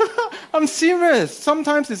 I'm serious.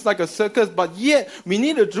 Sometimes it's like a circus, but yet we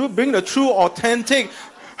need to bring the true, authentic,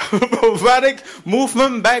 prophetic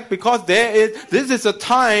movement back, because this is a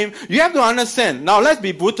time you have to understand. Now let's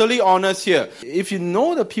be brutally honest here. If you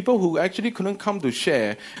know the people who actually couldn't come to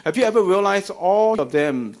share, have you ever realized all of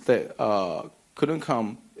them that couldn't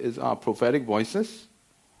come are prophetic voices?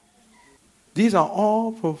 These are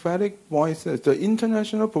all prophetic voices. The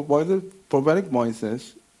international prophetic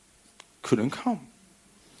voices couldn't come.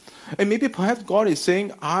 And maybe perhaps God is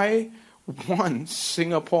saying, I want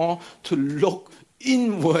Singapore to look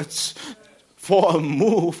inwards for a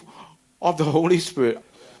move of the Holy Spirit.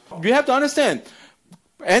 You have to understand,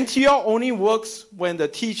 Antioch only works when the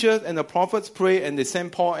teachers and the prophets pray and they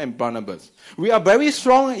send Paul and Barnabas. We are very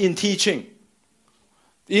strong in teaching.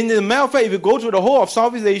 In the matter of fact, if you go to the whole of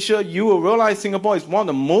Southeast Asia, you will realize Singapore is one of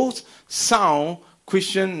the most sound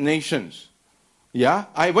Christian nations. Yeah,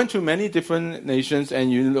 I went to many different nations,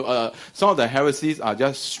 and some of the heresies are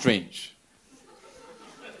just strange.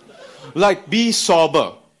 Like, be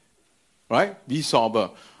sober, right? Be sober.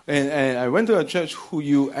 And I went to a church who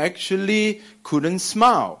you actually couldn't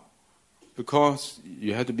smile because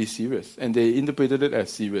you had to be serious, and they interpreted it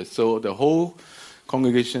as serious. So the whole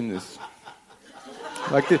congregation is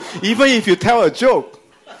like this. Even if you tell a joke.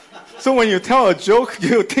 So when you tell a joke,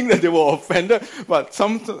 you think that they were offended, but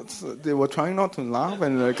they were trying not to laugh,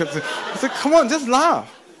 and I said, "Come on, just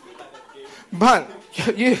laugh." But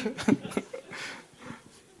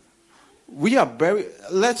we are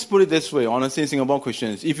let's put it this way, honestly, Singapore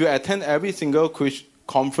Christians. If you attend every single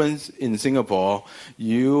conference in Singapore,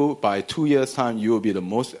 by 2 years' time, you will be the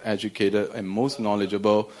most educated and most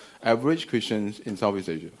knowledgeable average Christians in Southeast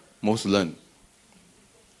Asia, most learned.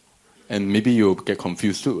 And maybe you'll get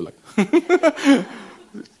confused too.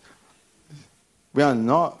 We are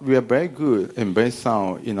very good and very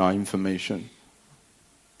sound in our information.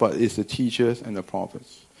 But it's the teachers and the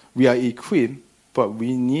prophets. We are equipped, but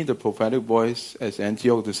we need the prophetic voice as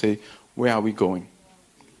Antioch to say, where are we going?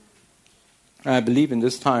 And I believe in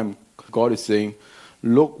this time, God is saying,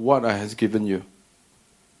 look what I have given you.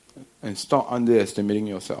 And stop underestimating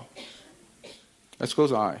yourself. Let's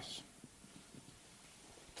close our eyes.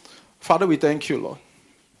 Father, we thank you, Lord.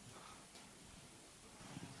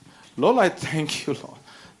 Lord, I thank you, Lord.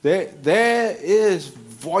 There is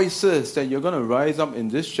voices that you're going to rise up in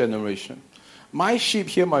this generation. My sheep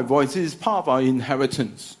hear my voice. It is part of our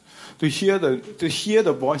inheritance to hear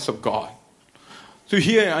the voice of God, to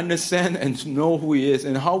hear and understand and to know who He is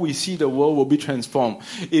and how we see the world will be transformed.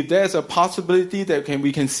 If there's a possibility that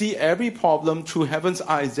we can see every problem through heaven's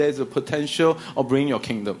eyes, there's a potential of bringing your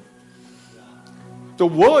kingdom. The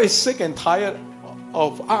world is sick and tired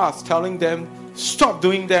of us telling them, stop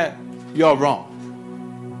doing that, you're wrong.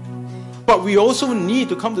 But we also need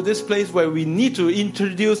to come to this place where we need to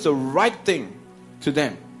introduce the right thing to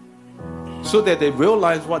them so that they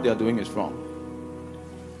realize what they are doing is wrong.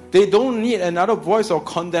 They don't need another voice of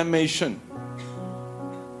condemnation.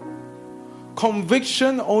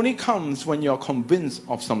 Conviction only comes when you're convinced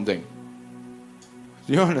of something.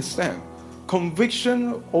 Do you understand?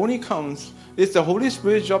 Conviction only comes. It's the Holy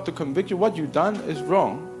Spirit's job to convict you. What you've done is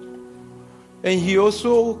wrong. And He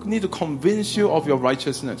also needs to convince you of your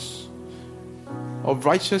righteousness. Of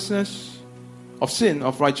righteousness, of sin,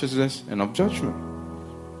 of righteousness, and of judgment.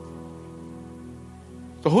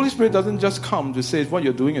 The Holy Spirit doesn't just come to say what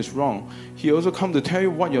you're doing is wrong. He also comes to tell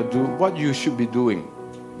you what you should be doing,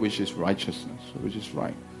 which is righteousness, which is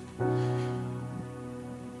right.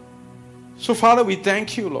 So, Father, we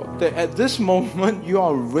thank you, Lord, that at this moment you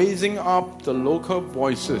are raising up the local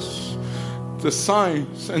voices, the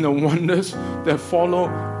signs and the wonders that follow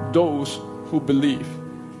those who believe.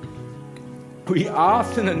 We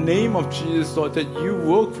ask in the name of Jesus, Lord, that you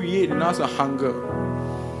will create in us a hunger.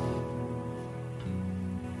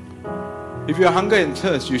 If you are hunger and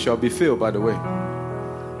thirst, you shall be filled, by the way.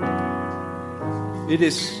 It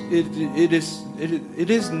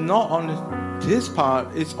is not on His part,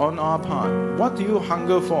 it's on our part. What do you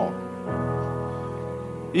hunger for?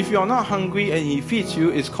 If you're not hungry and He feeds you,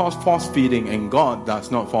 it's called force feeding, and God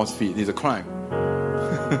does not force feed. It's a crime.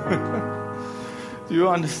 Do you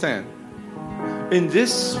understand? in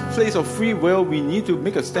this place of free will, we need to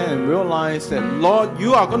make a stand and realize that, Lord,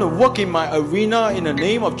 you are going to work in my arena in the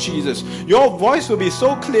name of Jesus. Your voice will be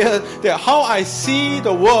so clear that how I see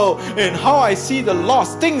the world and how I see the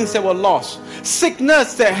lost, things that were lost,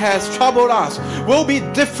 sickness that has troubled us will be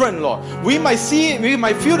different, Lord. We might see it, we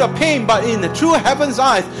might feel the pain, but in the true heaven's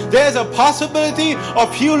eyes, there's a possibility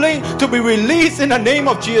of healing to be released in the name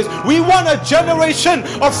of Jesus. We want a generation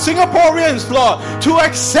of Singaporeans, Lord, to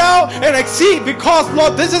excel and exceed, because,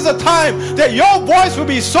 Lord, this is a time that your voice will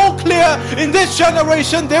be so clear in this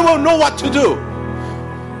generation, they will know what to do.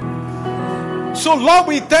 So, Lord,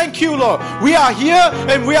 we thank you, Lord. We are here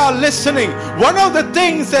and we are listening. One of the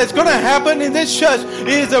things that's going to happen in this church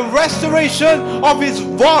is the restoration of His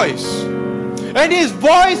voice. And His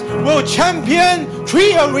voice will champion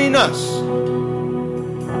 3 arenas: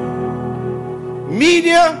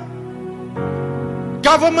 media,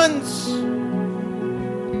 governments,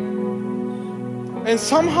 and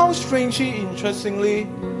somehow, strangely, interestingly,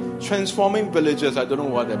 transforming villages. I don't know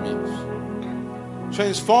what that means.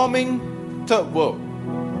 Transforming third world.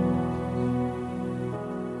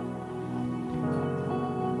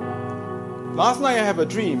 Last night I have a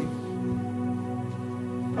dream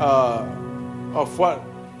of what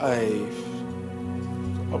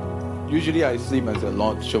usually I sleep and say,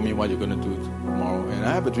 Lord, show me what you're going to do tomorrow. And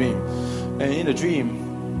I have a dream. And in the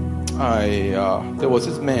dream, there was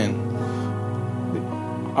this man.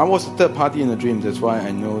 I was the third party in the dream. That's why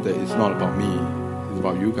I know that it's not about me. It's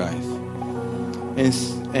about you guys.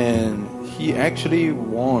 And he actually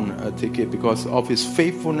won a ticket because of his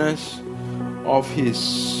faithfulness, of his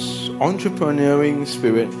entrepreneurial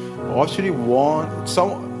spirit.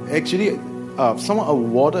 Someone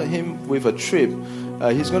awarded him with a trip.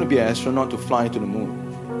 He's going to be an astronaut to fly to the moon.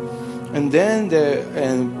 And then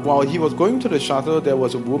while he was going to the shuttle, there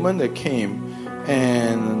was a woman that came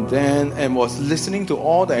and was listening to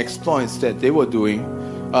all the exploits that they were doing.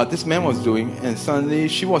 This man was doing, and suddenly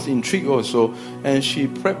she was intrigued also, and she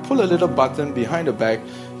pulled a little button behind the back,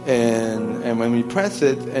 and when we press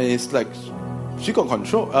it, and it's like she got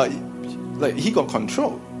control. Like he got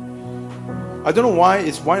control. I don't know why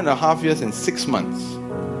it's 1.5 years and 6 months.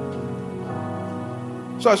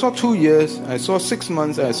 So I saw 2 years, I saw 6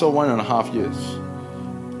 months, and I saw 1.5 years.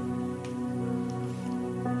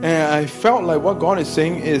 And I felt like what God is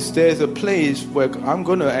saying is there's a place where I'm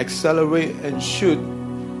going to accelerate and shoot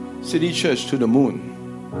City Church to the moon.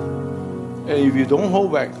 And if you don't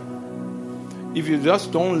hold back, if you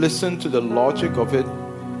just don't listen to the logic of it,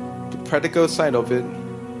 the practical side of it,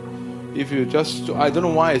 if you just, I don't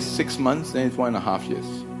know why it's 6 months, then it's 1.5 years.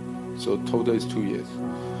 So total is 2 years.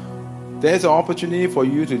 There's an opportunity for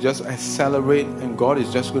you to just accelerate, and God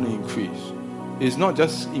is just going to increase. It's not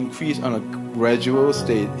just increase on a gradual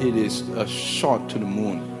state, it is a shot to the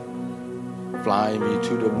moon. Fly me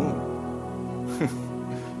to the moon.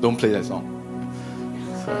 Don't play that song.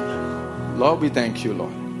 So, Lord, we thank you,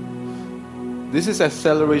 Lord. This is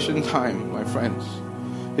acceleration time, my friends.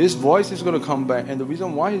 His voice is going to come back, and the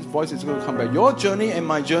reason why His voice is going to come back, your journey and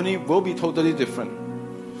my journey will be totally different.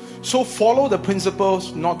 So follow the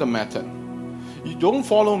principles, not the method. You don't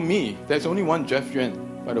follow me. There's only one Jeff Yuen.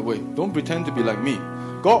 By the way, don't pretend to be like me.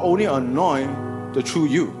 God only anoints the true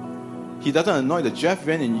you. He doesn't anoint the Jeff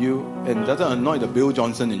Yuen in you, and doesn't anoint the Bill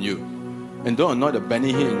Johnson in you, and don't anoint the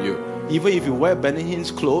Benny Hinn in you. Even if you wear Benny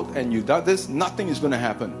Hinn's clothes and you do this, nothing is going to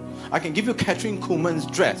happen. I can give you Catherine Kuhlman's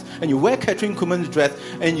dress, and you wear Catherine Kuhlman's dress,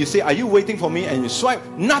 and you say, are you waiting for me? And you swipe,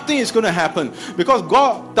 nothing is going to happen. Because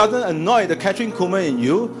God doesn't anoint the Catherine Kuhlman in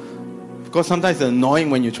you, because sometimes it's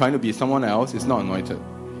annoying when you're trying to be someone else, it's not anointed.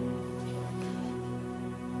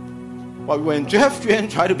 But when Jeff Yuen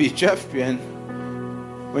tried to be Jeff Yuen,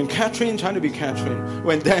 when Catherine tried to be Catherine,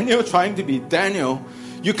 when Daniel trying to be Daniel,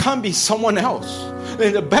 you can't be someone else.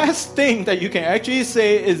 And the best thing that you can actually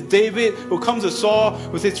say is David, who comes to Saul,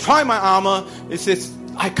 who says, try my armor. It says,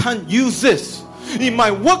 I can't use this. It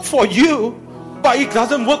might work for you, but it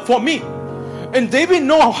doesn't work for me. And David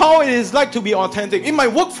knows how it is like to be authentic. It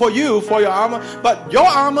might work for you, for your armor, but your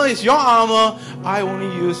armor is your armor. I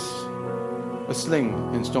only use a sling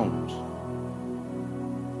and stones.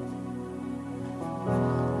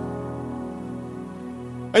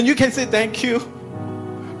 And you can say, thank you.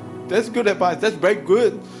 That's good advice. That's very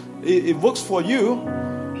good. It works for you,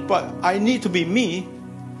 but I need to be me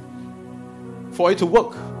for it to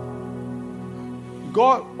work.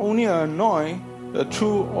 God only anoints the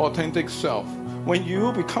true, authentic self. When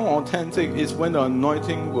you become authentic is when the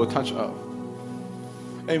anointing will touch up.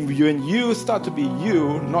 And when you start to be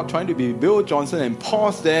you, not trying to be Bill Johnson and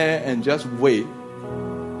pause there and just wait,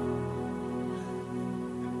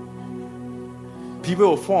 people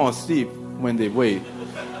will fall asleep when they wait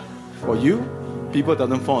for you. People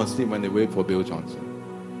doesn't fall asleep when they wait for Bill Johnson.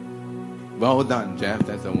 Well done, Jeff.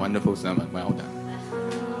 That's a wonderful sermon. Well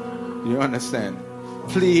done. You understand?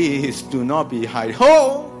 Please do not be hiding.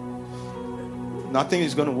 Oh! Nothing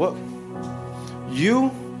is going to work.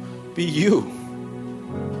 You be you.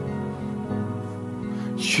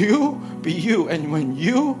 You be you. And when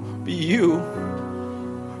you be you,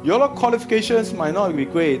 your qualifications might not be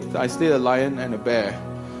great. I stay a lion and a bear.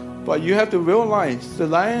 But you have to realize the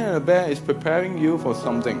lion and the bear is preparing you for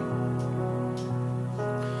something.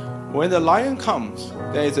 When the lion comes,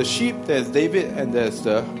 there is a sheep, there's David, and there's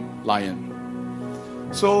the lion.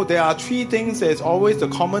 So there are three things. There's always the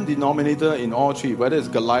common denominator in all three, whether it's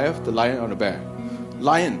Goliath, the lion, or the bear.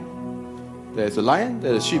 Lion. There's a lion,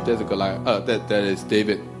 there's a sheep, there's a Goliath. There is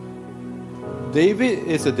David. David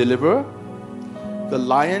is the deliverer. The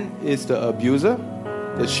lion is the abuser.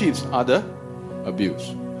 The sheep are the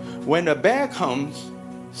abused. When the bear comes,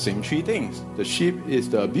 same three things. The sheep is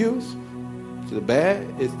the abused. The bear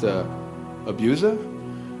is the abuser.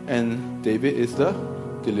 And David is the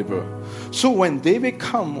deliverer. So when David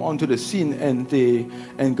come onto the scene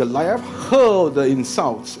and Goliath hurled the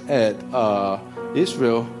insults at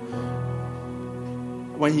Israel,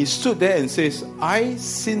 when he stood there and says, I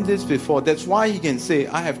seen this before, that's why he can say,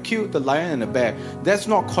 I have killed the lion and the bear. That's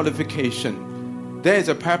not qualification. There is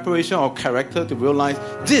a preparation of character to realize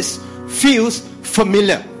this feels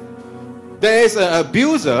familiar. There is an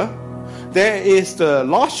abuser. There is the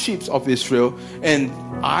lost sheep of Israel, and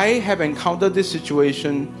I have encountered this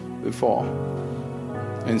situation before.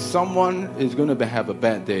 And someone is going to have a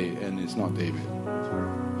bad day, and it's not David.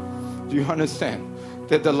 Do you understand?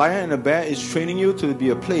 That the lion and the bear is training you to be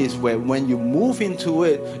a place where when you move into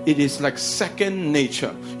it, it is like second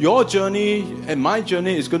nature. Your journey and my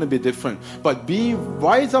journey is going to be different. But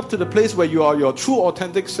rise up to the place where you are your true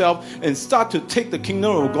authentic self and start to take the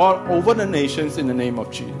kingdom of God over the nations in the name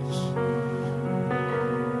of Jesus.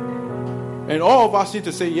 And all of us need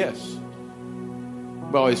to say yes.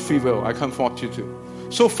 Well, it's free will. I can't force you to.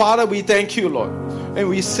 So, Father, we thank you, Lord. And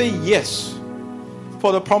we say yes.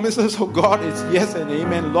 For the promises of God, it's yes and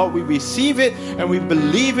amen. Lord, we receive it and we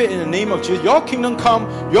believe it in the name of Jesus. Your kingdom come,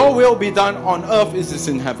 your will be done on earth as it is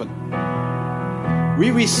in heaven. We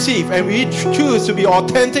receive and we choose to be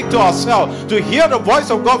authentic to ourselves, to hear the voice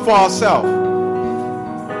of God for ourselves.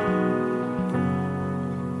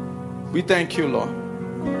 We thank you, Lord.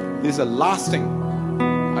 This is the last thing.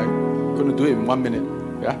 I'm going to do it in 1 minute.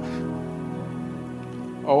 Yeah.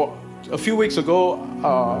 A few weeks ago,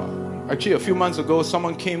 actually a few months ago,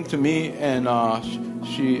 someone came to me and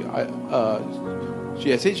she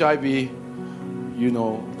has HIV. You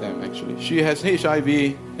know them actually. She has HIV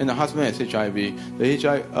and the husband has HIV.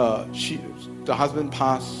 The husband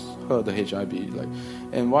passed her the HIV.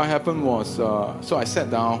 And what happened was, so I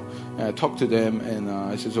sat down and I talked to them and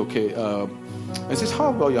I said, okay. I says, how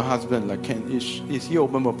about your husband? Is he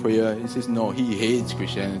open for prayer? He says, no, he hates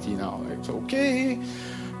Christianity now. It's okay.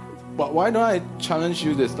 But why don't I challenge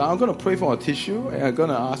you this? Now I'm going to pray for a tissue and I'm going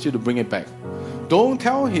to ask you to bring it back. Don't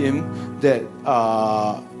tell him that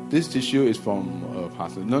this tissue is from a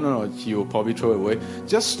pastor. No, he will probably throw it away.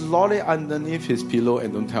 Just slot it underneath his pillow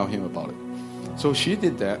and don't tell him about it. So she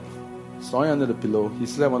did that. Slot it under the pillow. He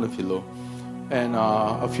slept on the pillow. And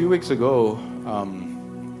a few weeks ago,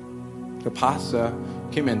 the pastor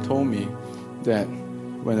came and told me that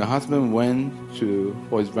when the husband went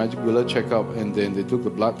for his regular checkup and then they took the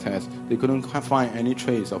blood test, they couldn't find any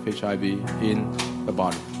trace of HIV in the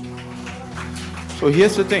body. So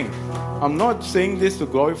here's the thing. I'm not saying this to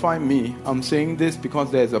glorify me. I'm saying this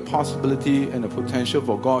because there's a possibility and a potential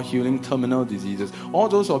for God healing terminal diseases. All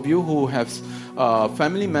those of you who have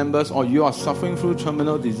family members or you are suffering through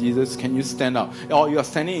terminal diseases, can you stand up? Or you are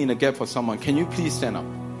standing in a gap for someone, can you please stand up?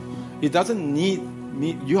 It doesn't need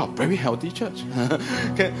me. You are very healthy, church.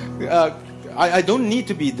 Okay? I don't need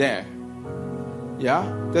to be there.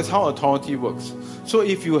 Yeah? That's how authority works. So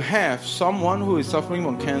if you have someone who is suffering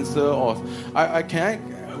from cancer, or can I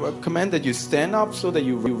recommend that you stand up so that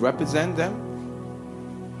you represent them?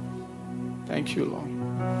 Thank you,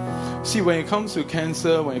 Lord. See, when it comes to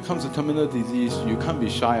cancer, when it comes to terminal disease, you can't be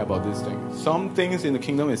shy about this thing. Some things in the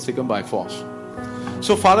kingdom is taken by force.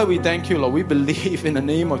 So, Father, we thank you, Lord. We believe in the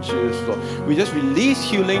name of Jesus, Lord. We just release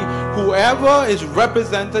healing. Whoever is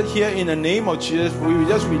represented here in the name of Jesus, we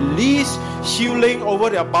just release healing over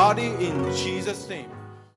their body in Jesus' name.